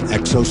plane is an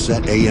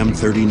Exocet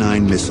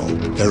AM-39 missile.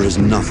 There is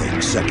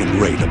nothing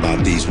second-rate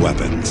about these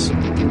weapons.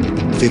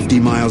 50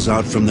 miles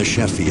out from the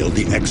Sheffield,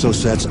 the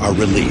Exocets are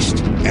released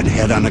and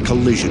head on a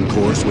collision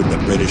course with the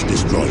British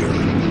destroyer.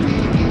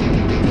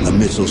 The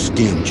missiles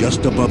skim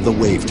just above the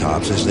wave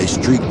tops as they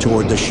streak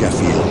toward the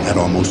Sheffield at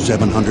almost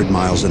 700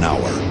 miles an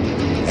hour.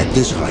 At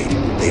this height,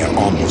 they are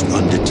almost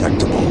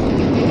undetectable.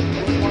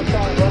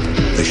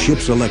 The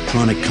ship's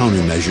electronic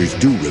countermeasures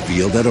do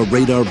reveal that a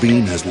radar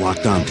beam has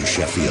locked onto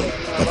Sheffield,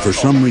 but for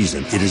some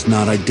reason it is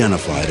not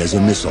identified as a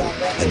missile,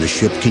 and the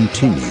ship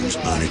continues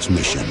on its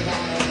mission.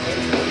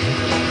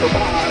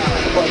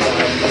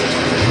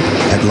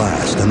 At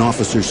last, an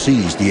officer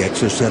sees the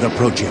Exocet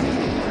approaching,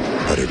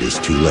 but it is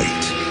too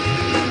late.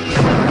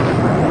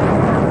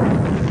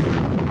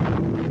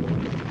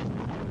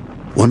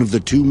 One of the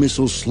two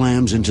missiles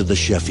slams into the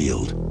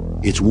Sheffield.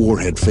 Its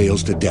warhead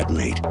fails to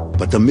detonate,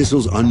 but the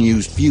missile's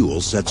unused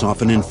fuel sets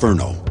off an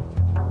inferno.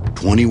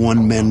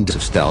 21 men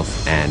of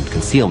stealth and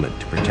concealment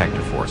to protect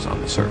a force on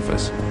the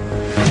surface.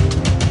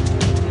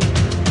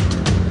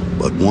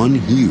 But one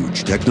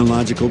huge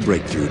technological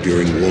breakthrough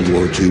during World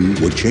War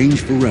II would change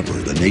forever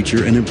the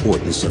nature and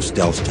importance of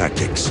stealth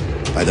tactics.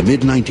 By the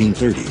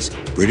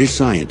mid-1930s, British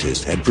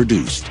scientists had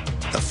produced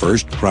the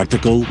first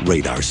practical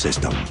radar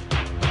system.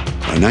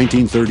 By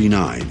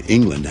 1939,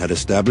 England had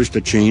established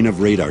a chain of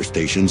radar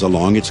stations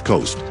along its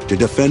coast to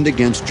defend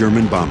against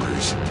German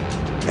bombers.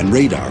 And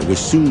radar was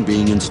soon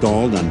being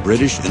installed on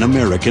British and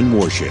American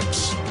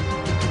warships.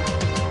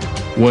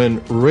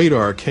 When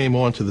radar came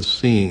onto the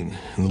scene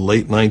in the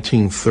late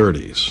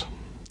 1930s,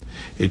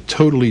 it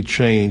totally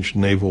changed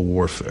naval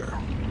warfare.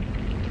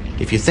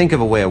 If you think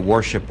of a way a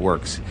warship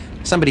works,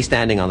 somebody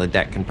standing on the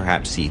deck can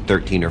perhaps see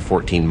 13 or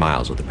 14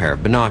 miles with a pair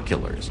of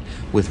binoculars.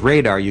 With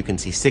radar, you can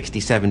see 60,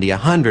 70,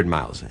 100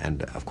 miles.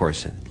 And, of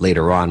course,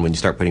 later on, when you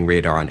start putting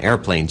radar on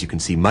airplanes, you can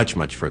see much,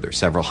 much further,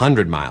 several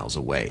hundred miles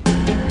away.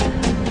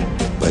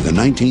 By the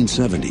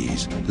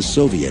 1970s, the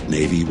Soviet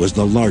Navy was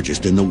the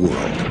largest in the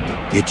world.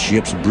 Its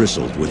ships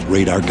bristled with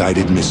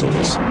radar-guided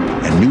missiles,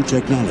 and new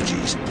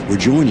technologies were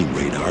joining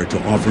radar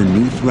to offer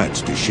new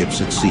threats to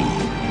ships at sea.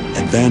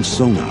 Advanced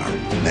sonar,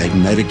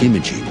 magnetic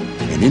imaging,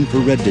 and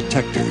infrared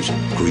detectors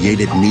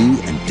created new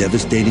and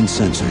devastating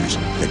sensors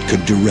that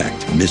could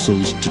direct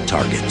missiles to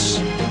targets.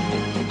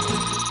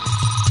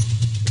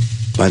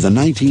 By the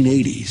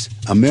 1980s,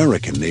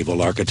 American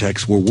naval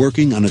architects were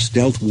working on a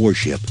stealth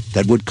warship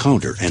that would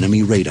counter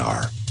enemy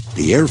radar.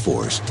 The Air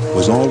Force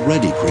was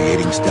already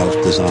creating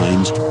stealth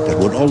designs that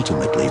would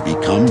ultimately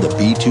become the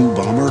B-2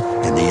 bomber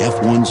and the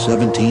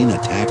F-117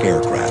 attack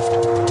aircraft.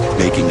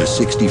 Making a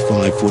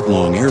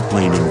 65-foot-long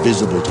airplane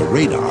invisible to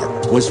radar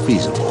was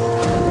feasible.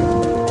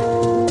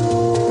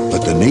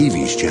 But the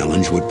Navy's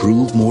challenge would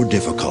prove more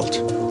difficult.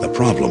 The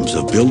problems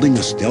of building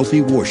a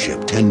stealthy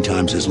warship 10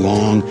 times as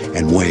long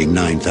and weighing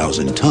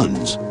 9,000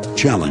 tons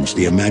challenged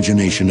the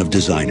imagination of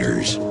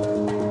designers.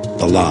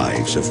 The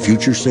lives of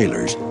future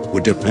sailors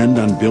would depend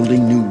on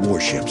building new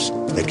warships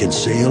that can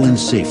sail in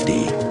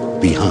safety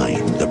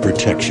behind the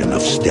protection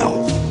of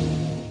stealth.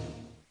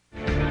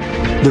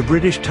 The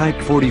British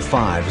Type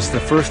 45 is the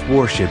first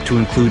warship to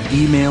include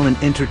email and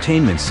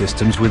entertainment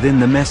systems within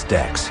the mess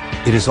decks.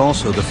 It is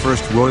also the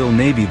first Royal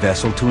Navy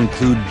vessel to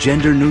include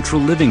gender-neutral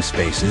living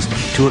spaces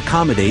to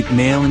accommodate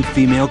male and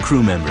female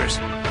crew members.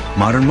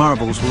 Modern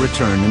Marvels will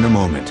return in a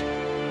moment.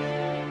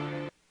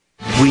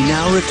 We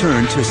now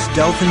return to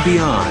Stealth and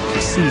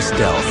Beyond, Sea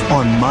Stealth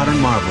on Modern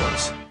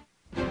Marvels.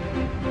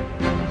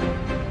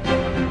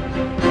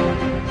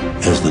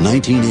 As the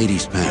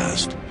 1980s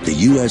passed, the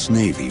U.S.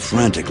 Navy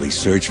frantically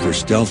searched for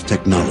stealth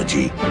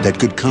technology that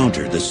could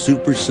counter the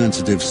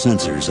super-sensitive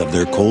sensors of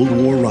their Cold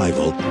War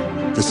rival,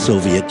 the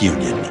Soviet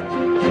Union.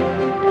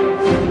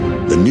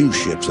 The new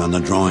ships on the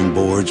drawing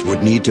boards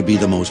would need to be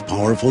the most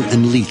powerful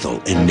and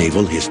lethal in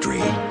naval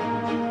history.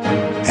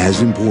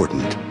 As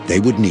important, they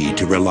would need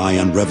to rely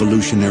on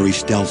revolutionary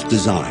stealth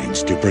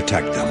designs to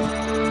protect them.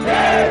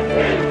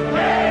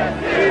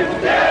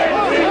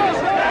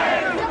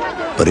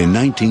 But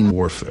in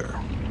warfare,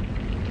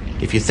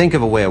 if you think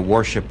of a way a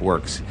warship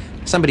works,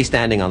 somebody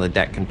standing on the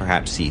deck can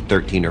perhaps see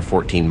 13 or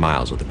 14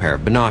 miles with a pair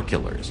of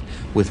binoculars.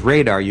 With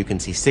radar, you can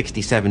see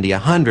 60, 70,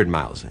 100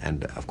 miles.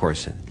 And, of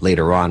course,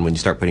 later on, when you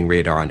start putting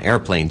radar on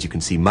airplanes, you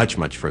can see much,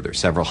 much further,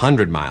 several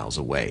hundred miles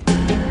away.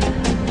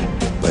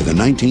 By the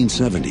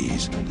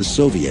 1970s, the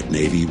Soviet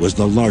Navy was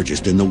the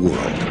largest in the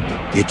world.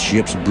 Its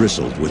ships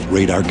bristled with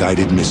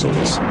radar-guided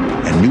missiles,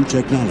 and new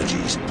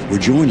technologies were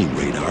joining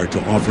radar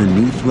to offer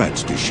new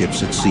threats to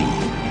ships at sea.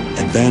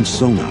 Advanced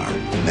sonar,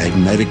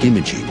 magnetic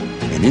imaging,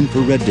 and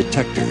infrared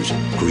detectors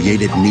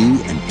created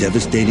new and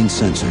devastating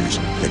sensors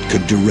that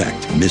could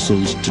direct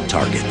missiles to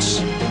targets.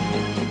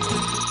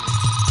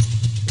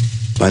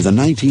 By the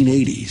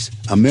 1980s,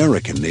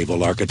 American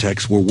naval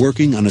architects were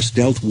working on a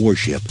stealth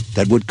warship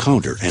that would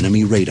counter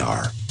enemy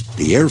radar.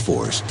 The Air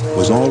Force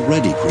was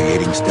already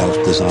creating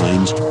stealth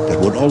designs that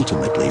would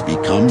ultimately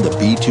become the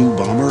B-2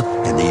 bomber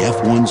and the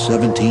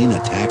F-117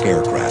 attack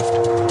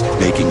aircraft.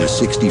 Making a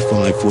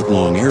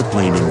 65-foot-long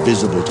airplane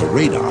invisible to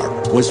radar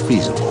was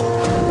feasible.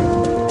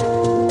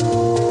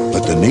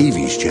 But the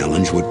Navy's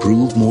challenge would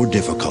prove more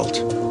difficult.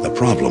 The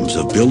problems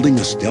of building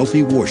a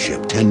stealthy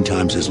warship 10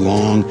 times as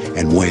long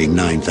and weighing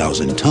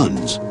 9,000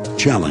 tons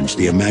challenged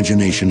the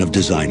imagination of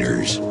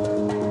designers.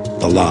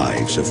 The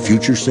lives of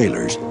future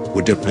sailors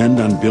would depend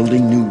on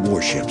building new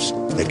warships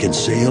that can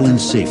sail in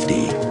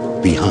safety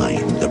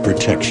behind the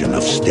protection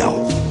of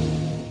stealth.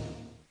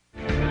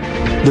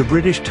 The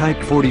British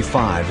Type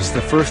 45 is the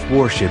first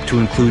warship to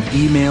include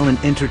email and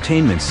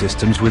entertainment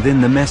systems within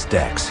the mess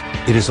decks.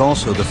 It is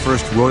also the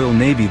first Royal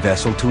Navy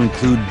vessel to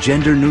include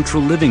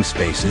gender-neutral living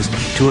spaces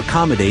to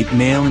accommodate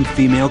male and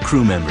female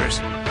crew members.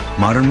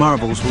 Modern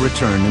Marvels will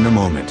return in a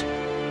moment.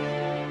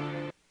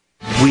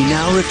 We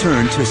now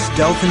return to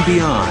Stealth and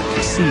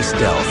Beyond, Sea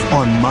Stealth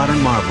on Modern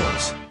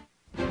Marvels.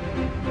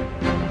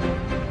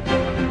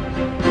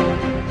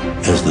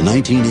 As the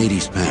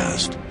 1980s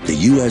passed, the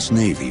U.S.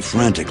 Navy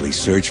frantically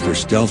searched for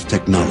stealth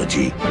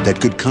technology that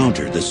could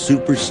counter the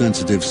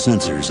super-sensitive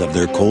sensors of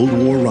their Cold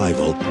War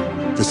rival,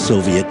 the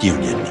Soviet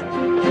Union.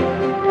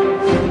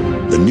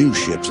 The new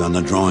ships on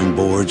the drawing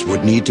boards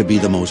would need to be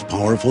the most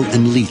powerful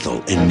and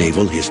lethal in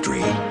naval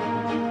history.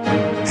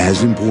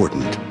 As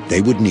important,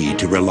 they would need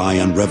to rely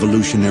on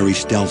revolutionary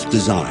stealth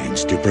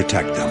designs to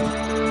protect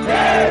them.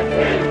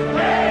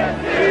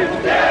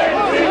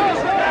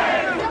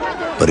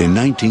 But in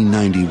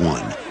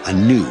 1991, a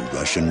new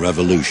Russian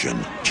revolution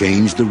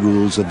changed the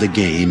rules of the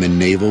game in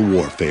naval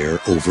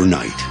warfare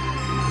overnight.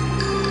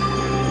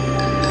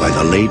 By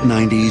the late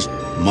 90s,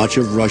 much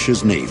of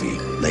Russia's navy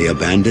lay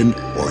abandoned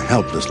or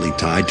helplessly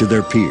tied to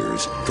their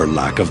piers for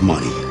lack of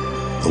money.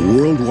 The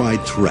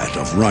worldwide threat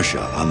of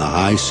Russia on the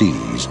high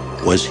seas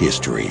was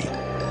history.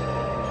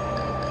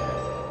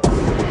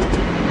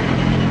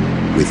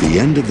 With the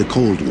end of the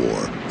Cold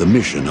War, the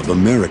mission of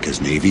America's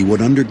Navy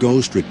would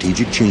undergo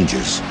strategic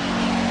changes.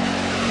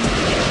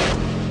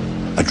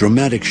 A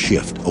dramatic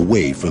shift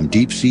away from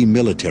deep-sea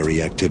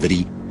military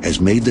activity has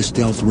made the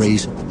stealth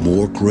race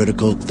more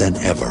critical than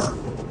ever.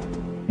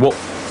 Well,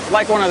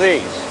 like one of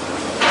these.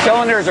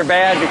 Cylinders are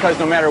bad because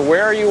no matter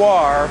where you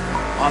are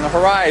on the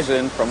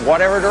horizon, from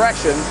whatever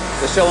direction,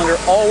 the cylinder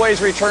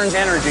always returns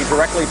energy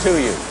directly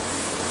to you.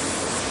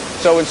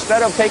 So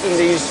instead of taking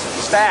these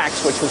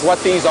stacks, which is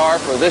what these are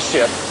for this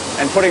ship,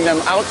 and putting them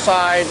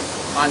outside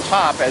on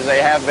top as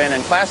they have been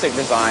in classic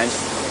designs,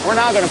 we're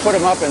now going to put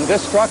them up in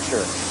this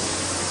structure.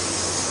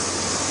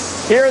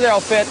 Here they'll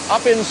fit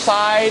up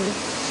inside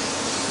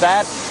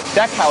that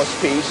deck house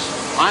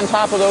piece on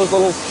top of those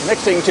little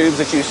mixing tubes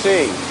that you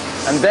see.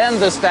 And then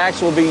the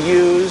stacks will be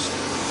used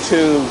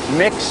to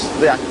mix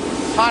the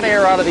hot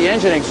air out of the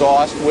engine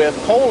exhaust with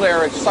cold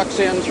air it sucks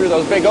in through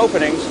those big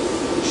openings,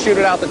 shoot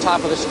it out the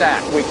top of the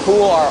stack. We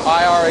cool our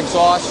IR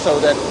exhaust so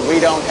that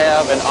we don't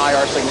have an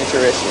IR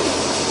signature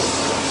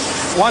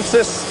issue. Once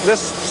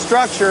this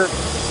structure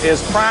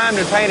is primed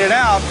and painted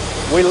out,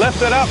 we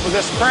lift it up with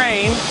this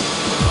crane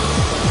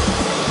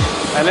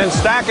and then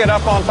stack it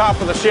up on top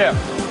of the ship.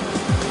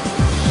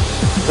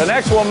 The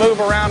next we'll move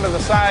around to the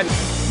side.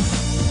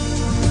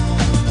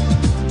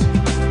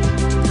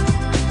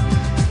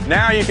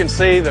 Now you can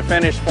see the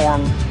finished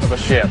form of a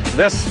ship.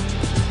 This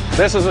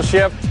is a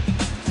ship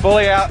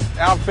fully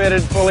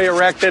outfitted, fully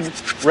erected,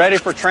 ready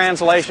for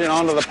translation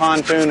onto the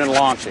pontoon and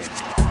launching.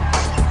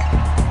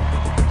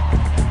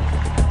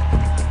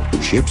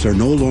 Ships are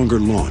no longer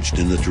launched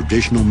in the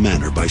traditional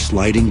manner by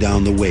sliding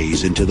down the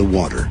ways into the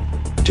water.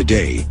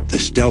 Today, the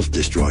stealth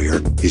destroyer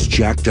is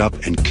jacked up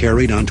and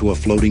carried onto a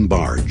floating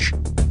barge.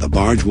 The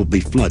barge will be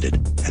flooded,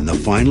 and the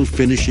final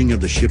finishing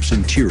of the ship's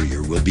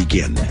interior will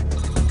begin.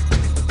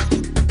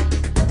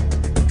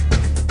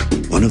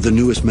 One of the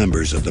newest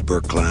members of the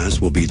Burke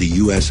class will be the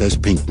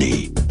USS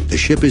Pinckney. The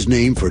ship is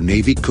named for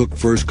Navy Cook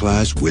First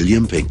Class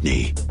William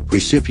Pinckney,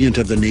 recipient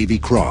of the Navy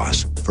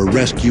Cross for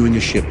rescuing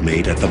a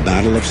shipmate at the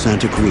Battle of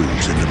Santa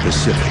Cruz in the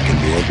Pacific in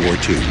World War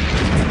II.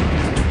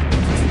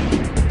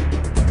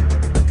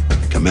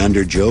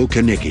 Commander Joe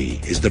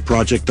Kanicki is the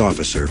project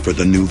officer for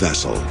the new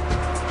vessel.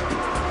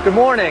 Good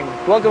morning.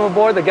 Welcome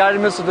aboard the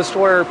guided missile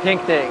destroyer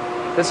Pinckney.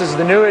 This is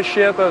the newest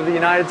ship of the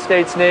United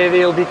States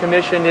Navy. It'll be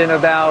commissioned in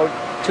about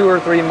 2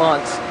 or 3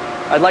 months.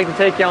 I'd like to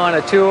take you on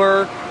a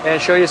tour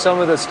and show you some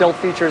of the stealth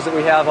features that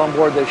we have on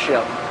board this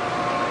ship.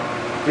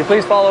 Will you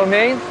please follow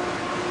me?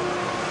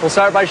 We'll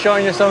start by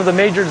showing you some of the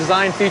major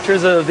design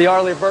features of the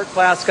Arleigh Burke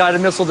class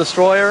guided missile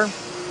destroyer.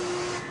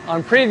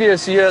 On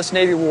previous U.S.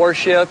 Navy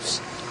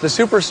warships, the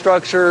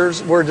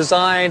superstructures were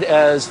designed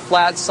as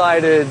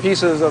flat-sided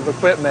pieces of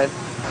equipment.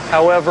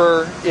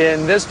 However,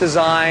 in this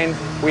design,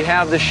 we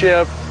have the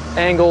ship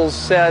angles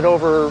set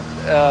over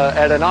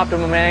at an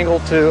optimum angle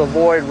to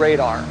avoid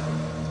radar.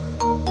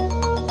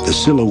 The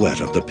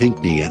silhouette of the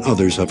Pinckney and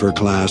others of her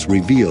class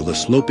reveal the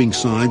sloping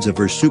sides of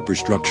her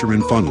superstructure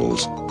and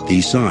funnels.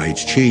 These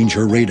sides change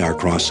her radar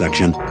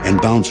cross-section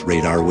and bounce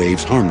radar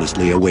waves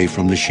harmlessly away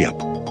from the ship.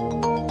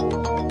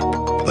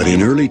 But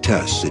in early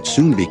tests, it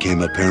soon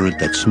became apparent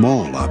that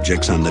small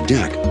objects on the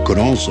deck could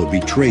also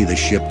betray the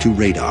ship to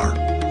radar.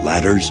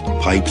 Ladders,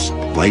 pipes,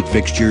 light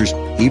fixtures,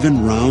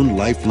 even round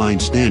lifeline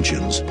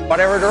stanchions.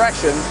 Whatever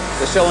direction,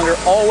 the cylinder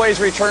always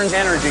returns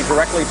energy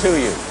directly to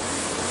you.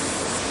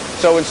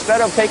 So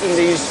instead of taking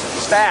these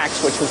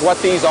stacks, which is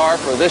what these are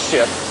for this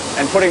ship,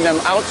 and putting them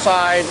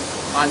outside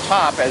on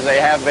top as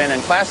they have been in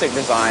classic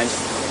designs,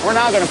 we're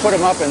now going to put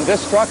them up in this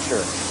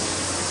structure.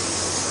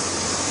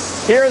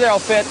 Here they'll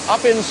fit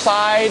up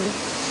inside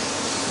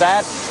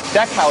that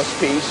deck house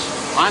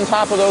piece on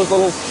top of those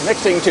little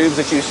mixing tubes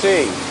that you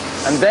see.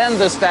 And then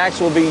the stacks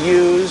will be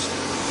used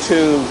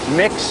to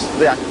mix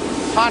the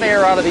hot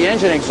air out of the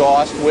engine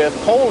exhaust with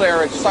cold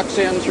air it sucks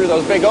in through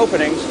those big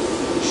openings,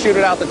 shoot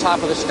it out the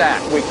top of the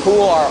stack. We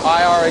cool our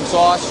IR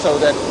exhaust so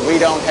that we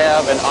don't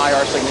have an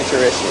IR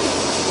signature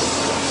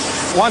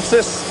issue. Once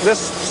this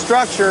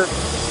structure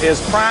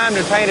is primed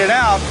and painted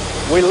out,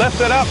 we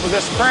lift it up with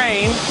this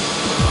crane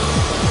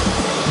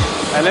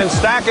and then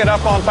stack it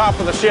up on top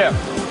of the ship.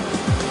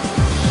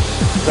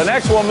 The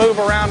next we'll move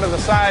around to the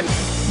side.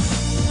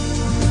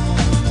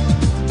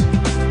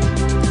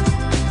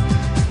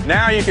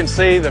 Now you can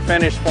see the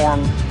finished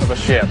form of a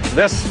ship.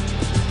 This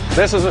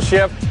is a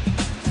ship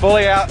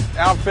fully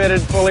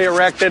outfitted, fully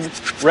erected,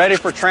 ready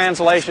for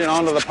translation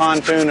onto the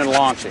pontoon and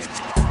launching.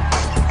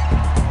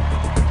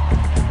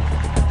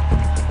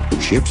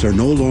 Ships are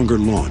no longer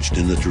launched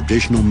in the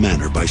traditional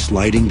manner by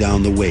sliding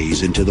down the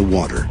ways into the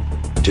water.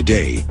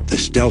 Today, the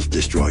stealth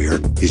destroyer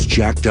is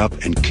jacked up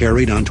and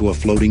carried onto a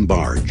floating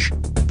barge.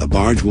 The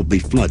barge will be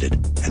flooded,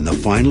 and the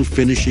final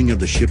finishing of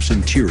the ship's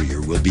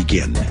interior will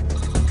begin.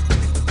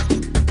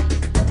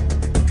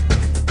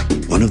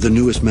 One of the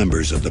newest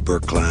members of the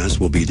Burke class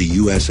will be the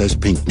USS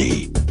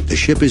Pinckney. The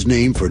ship is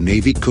named for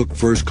Navy Cook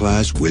First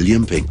Class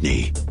William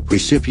Pinckney,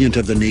 recipient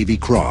of the Navy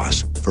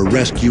Cross for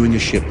rescuing a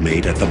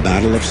shipmate at the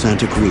Battle of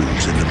Santa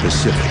Cruz in the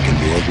Pacific in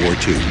World War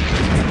II.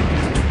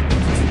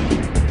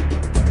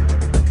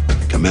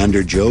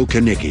 Commander Joe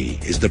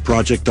Kanicki is the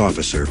project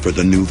officer for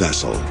the new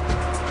vessel.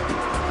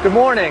 Good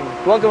morning.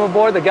 Welcome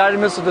aboard the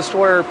guided missile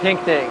destroyer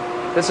Pinckney.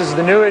 This is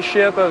the newest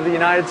ship of the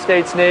United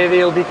States Navy.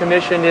 It'll be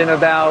commissioned in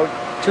about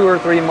 2 or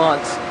 3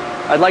 months.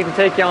 I'd like to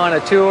take you on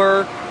a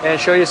tour and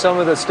show you some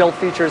of the stealth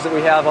features that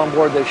we have on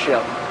board this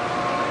ship.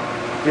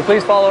 Will you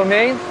please follow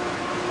me?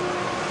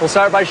 We'll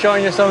start by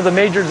showing you some of the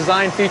major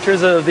design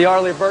features of the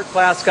Arleigh Burke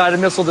class guided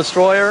missile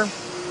destroyer.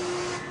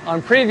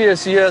 On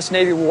previous U.S.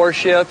 Navy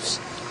warships,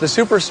 the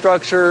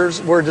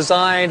superstructures were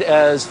designed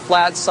as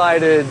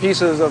flat-sided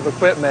pieces of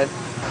equipment.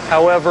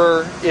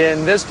 However,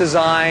 in this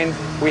design,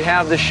 we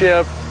have the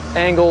ship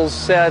angles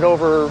set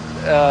over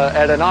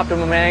at an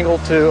optimum angle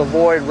to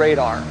avoid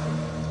radar.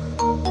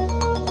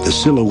 The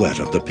silhouette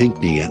of the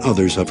Pinckney and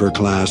others of her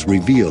class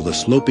reveal the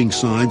sloping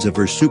sides of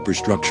her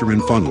superstructure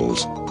and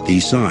funnels.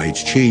 These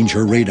sides change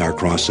her radar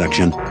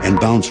cross-section and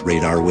bounce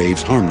radar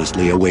waves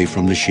harmlessly away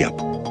from the ship.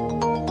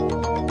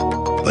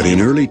 But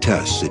in early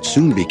tests, it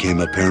soon became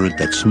apparent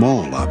that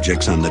small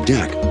objects on the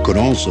deck could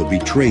also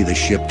betray the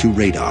ship to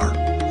radar.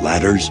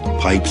 Ladders,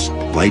 pipes,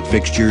 light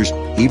fixtures,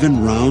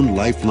 even round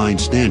lifeline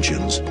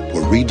stanchions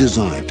were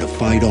redesigned to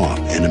fight off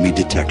enemy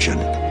detection.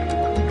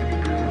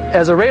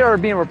 As a radar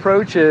beam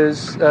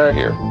approaches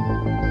here,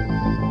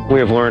 we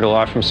have learned a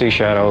lot from Sea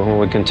Shadow,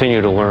 and we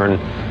continue to learn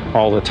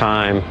all the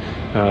time.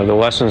 The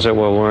lessons that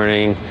we're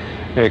learning,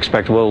 I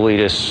expect, will lead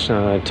us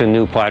to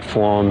new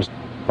platforms.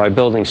 By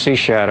building Sea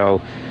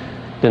Shadow,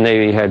 the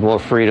Navy had more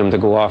freedom to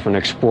go off and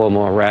explore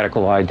more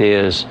radical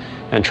ideas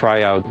and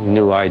try out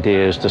new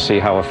ideas to see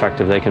how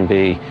effective they can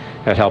be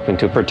at helping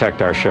to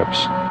protect our ships.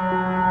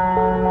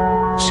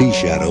 Sea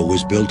Shadow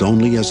was built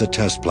only as a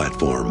test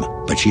platform,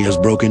 but she has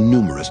broken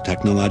numerous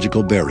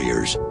technological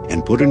barriers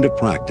and put into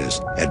practice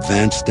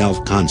advanced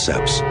stealth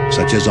concepts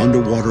such as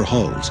underwater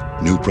hulls,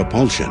 new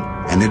propulsion,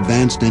 and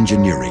advanced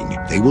engineering.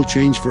 They will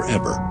change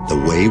forever the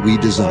way we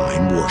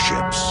design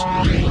warships.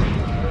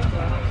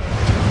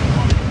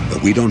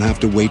 But we don't have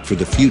to wait for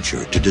the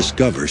future to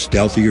discover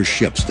stealthier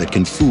ships that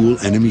can fool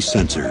enemy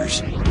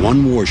sensors.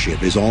 One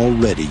warship is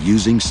already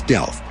using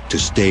stealth to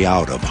stay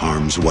out of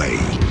harm's way.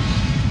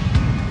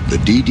 The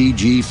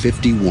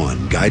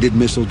DDG-51 guided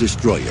missile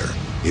destroyer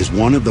is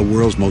one of the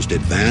world's most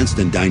advanced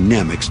and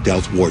dynamic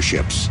stealth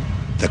warships.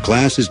 The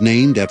class is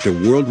named after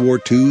World War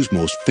II's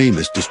most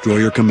famous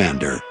destroyer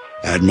commander,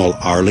 Admiral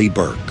Arleigh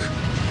Burke.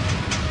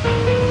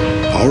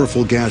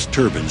 Powerful gas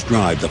turbines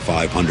drive the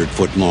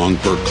 500-foot-long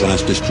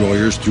Burke-class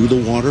destroyers through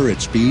the water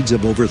at speeds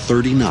of over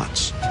 30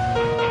 knots.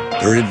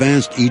 Their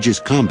advanced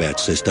Aegis combat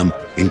system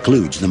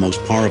includes the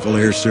most powerful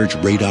air search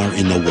radar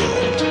in the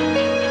world.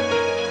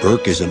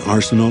 Burke is an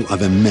arsenal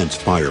of immense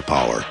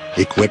firepower,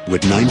 equipped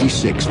with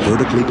 96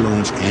 vertically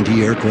launched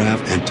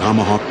anti-aircraft and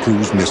Tomahawk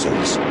cruise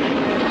missiles.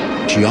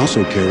 She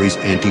also carries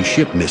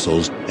anti-ship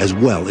missiles as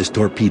well as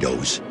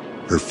torpedoes.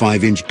 Her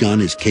 5-inch gun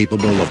is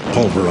capable of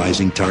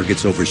pulverizing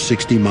targets over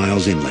 60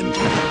 miles inland.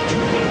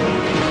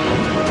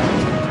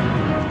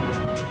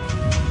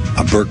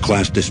 A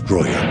Burke-class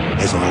destroyer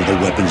has all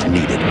the weapons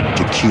needed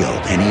to kill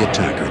any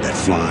attacker that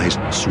flies,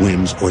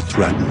 swims, or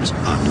threatens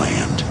on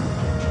land.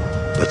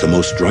 But the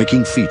most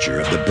striking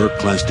feature of the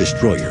Burke-class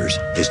destroyers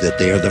is that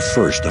they are the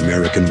first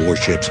American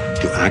warships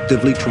to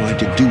actively try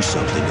to do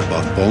something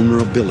about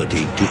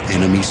vulnerability to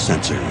enemy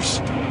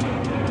sensors.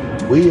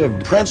 We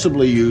have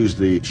principally used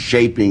the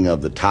shaping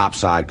of the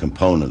topside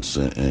components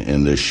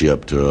in this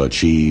ship to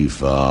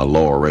achieve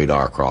lower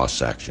radar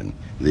cross-section.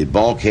 The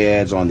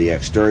bulkheads on the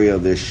exterior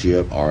of this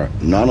ship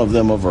none of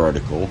them are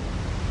vertical.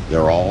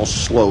 They're all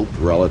sloped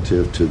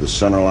relative to the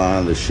center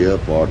line of the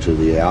ship or to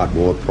the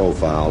outboard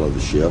profile of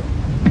the ship.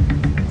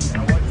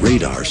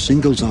 Radar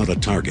singles out a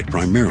target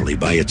primarily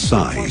by its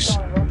size.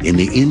 In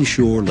the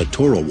inshore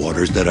littoral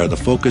waters that are the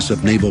focus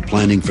of naval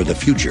planning for the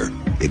future,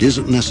 it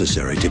isn't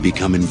necessary to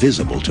become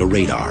invisible to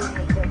radar.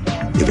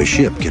 If a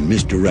ship can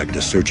misdirect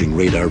a searching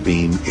radar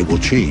beam, it will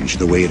change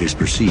the way it is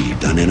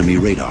perceived on enemy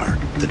radar.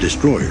 The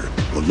destroyer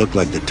will look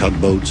like the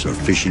tugboats or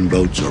fishing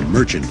boats or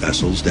merchant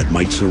vessels that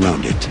might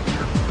surround it.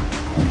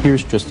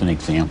 Here's just an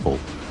example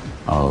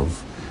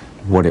of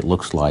what it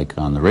looks like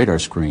on the radar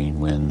screen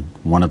when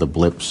one of the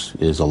blips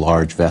is a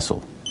large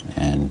vessel,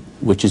 and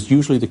which is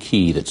usually the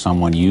key that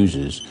someone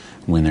uses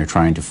when they're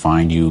trying to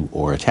find you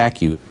or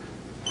attack you.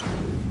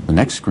 The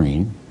next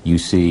screen, you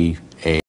see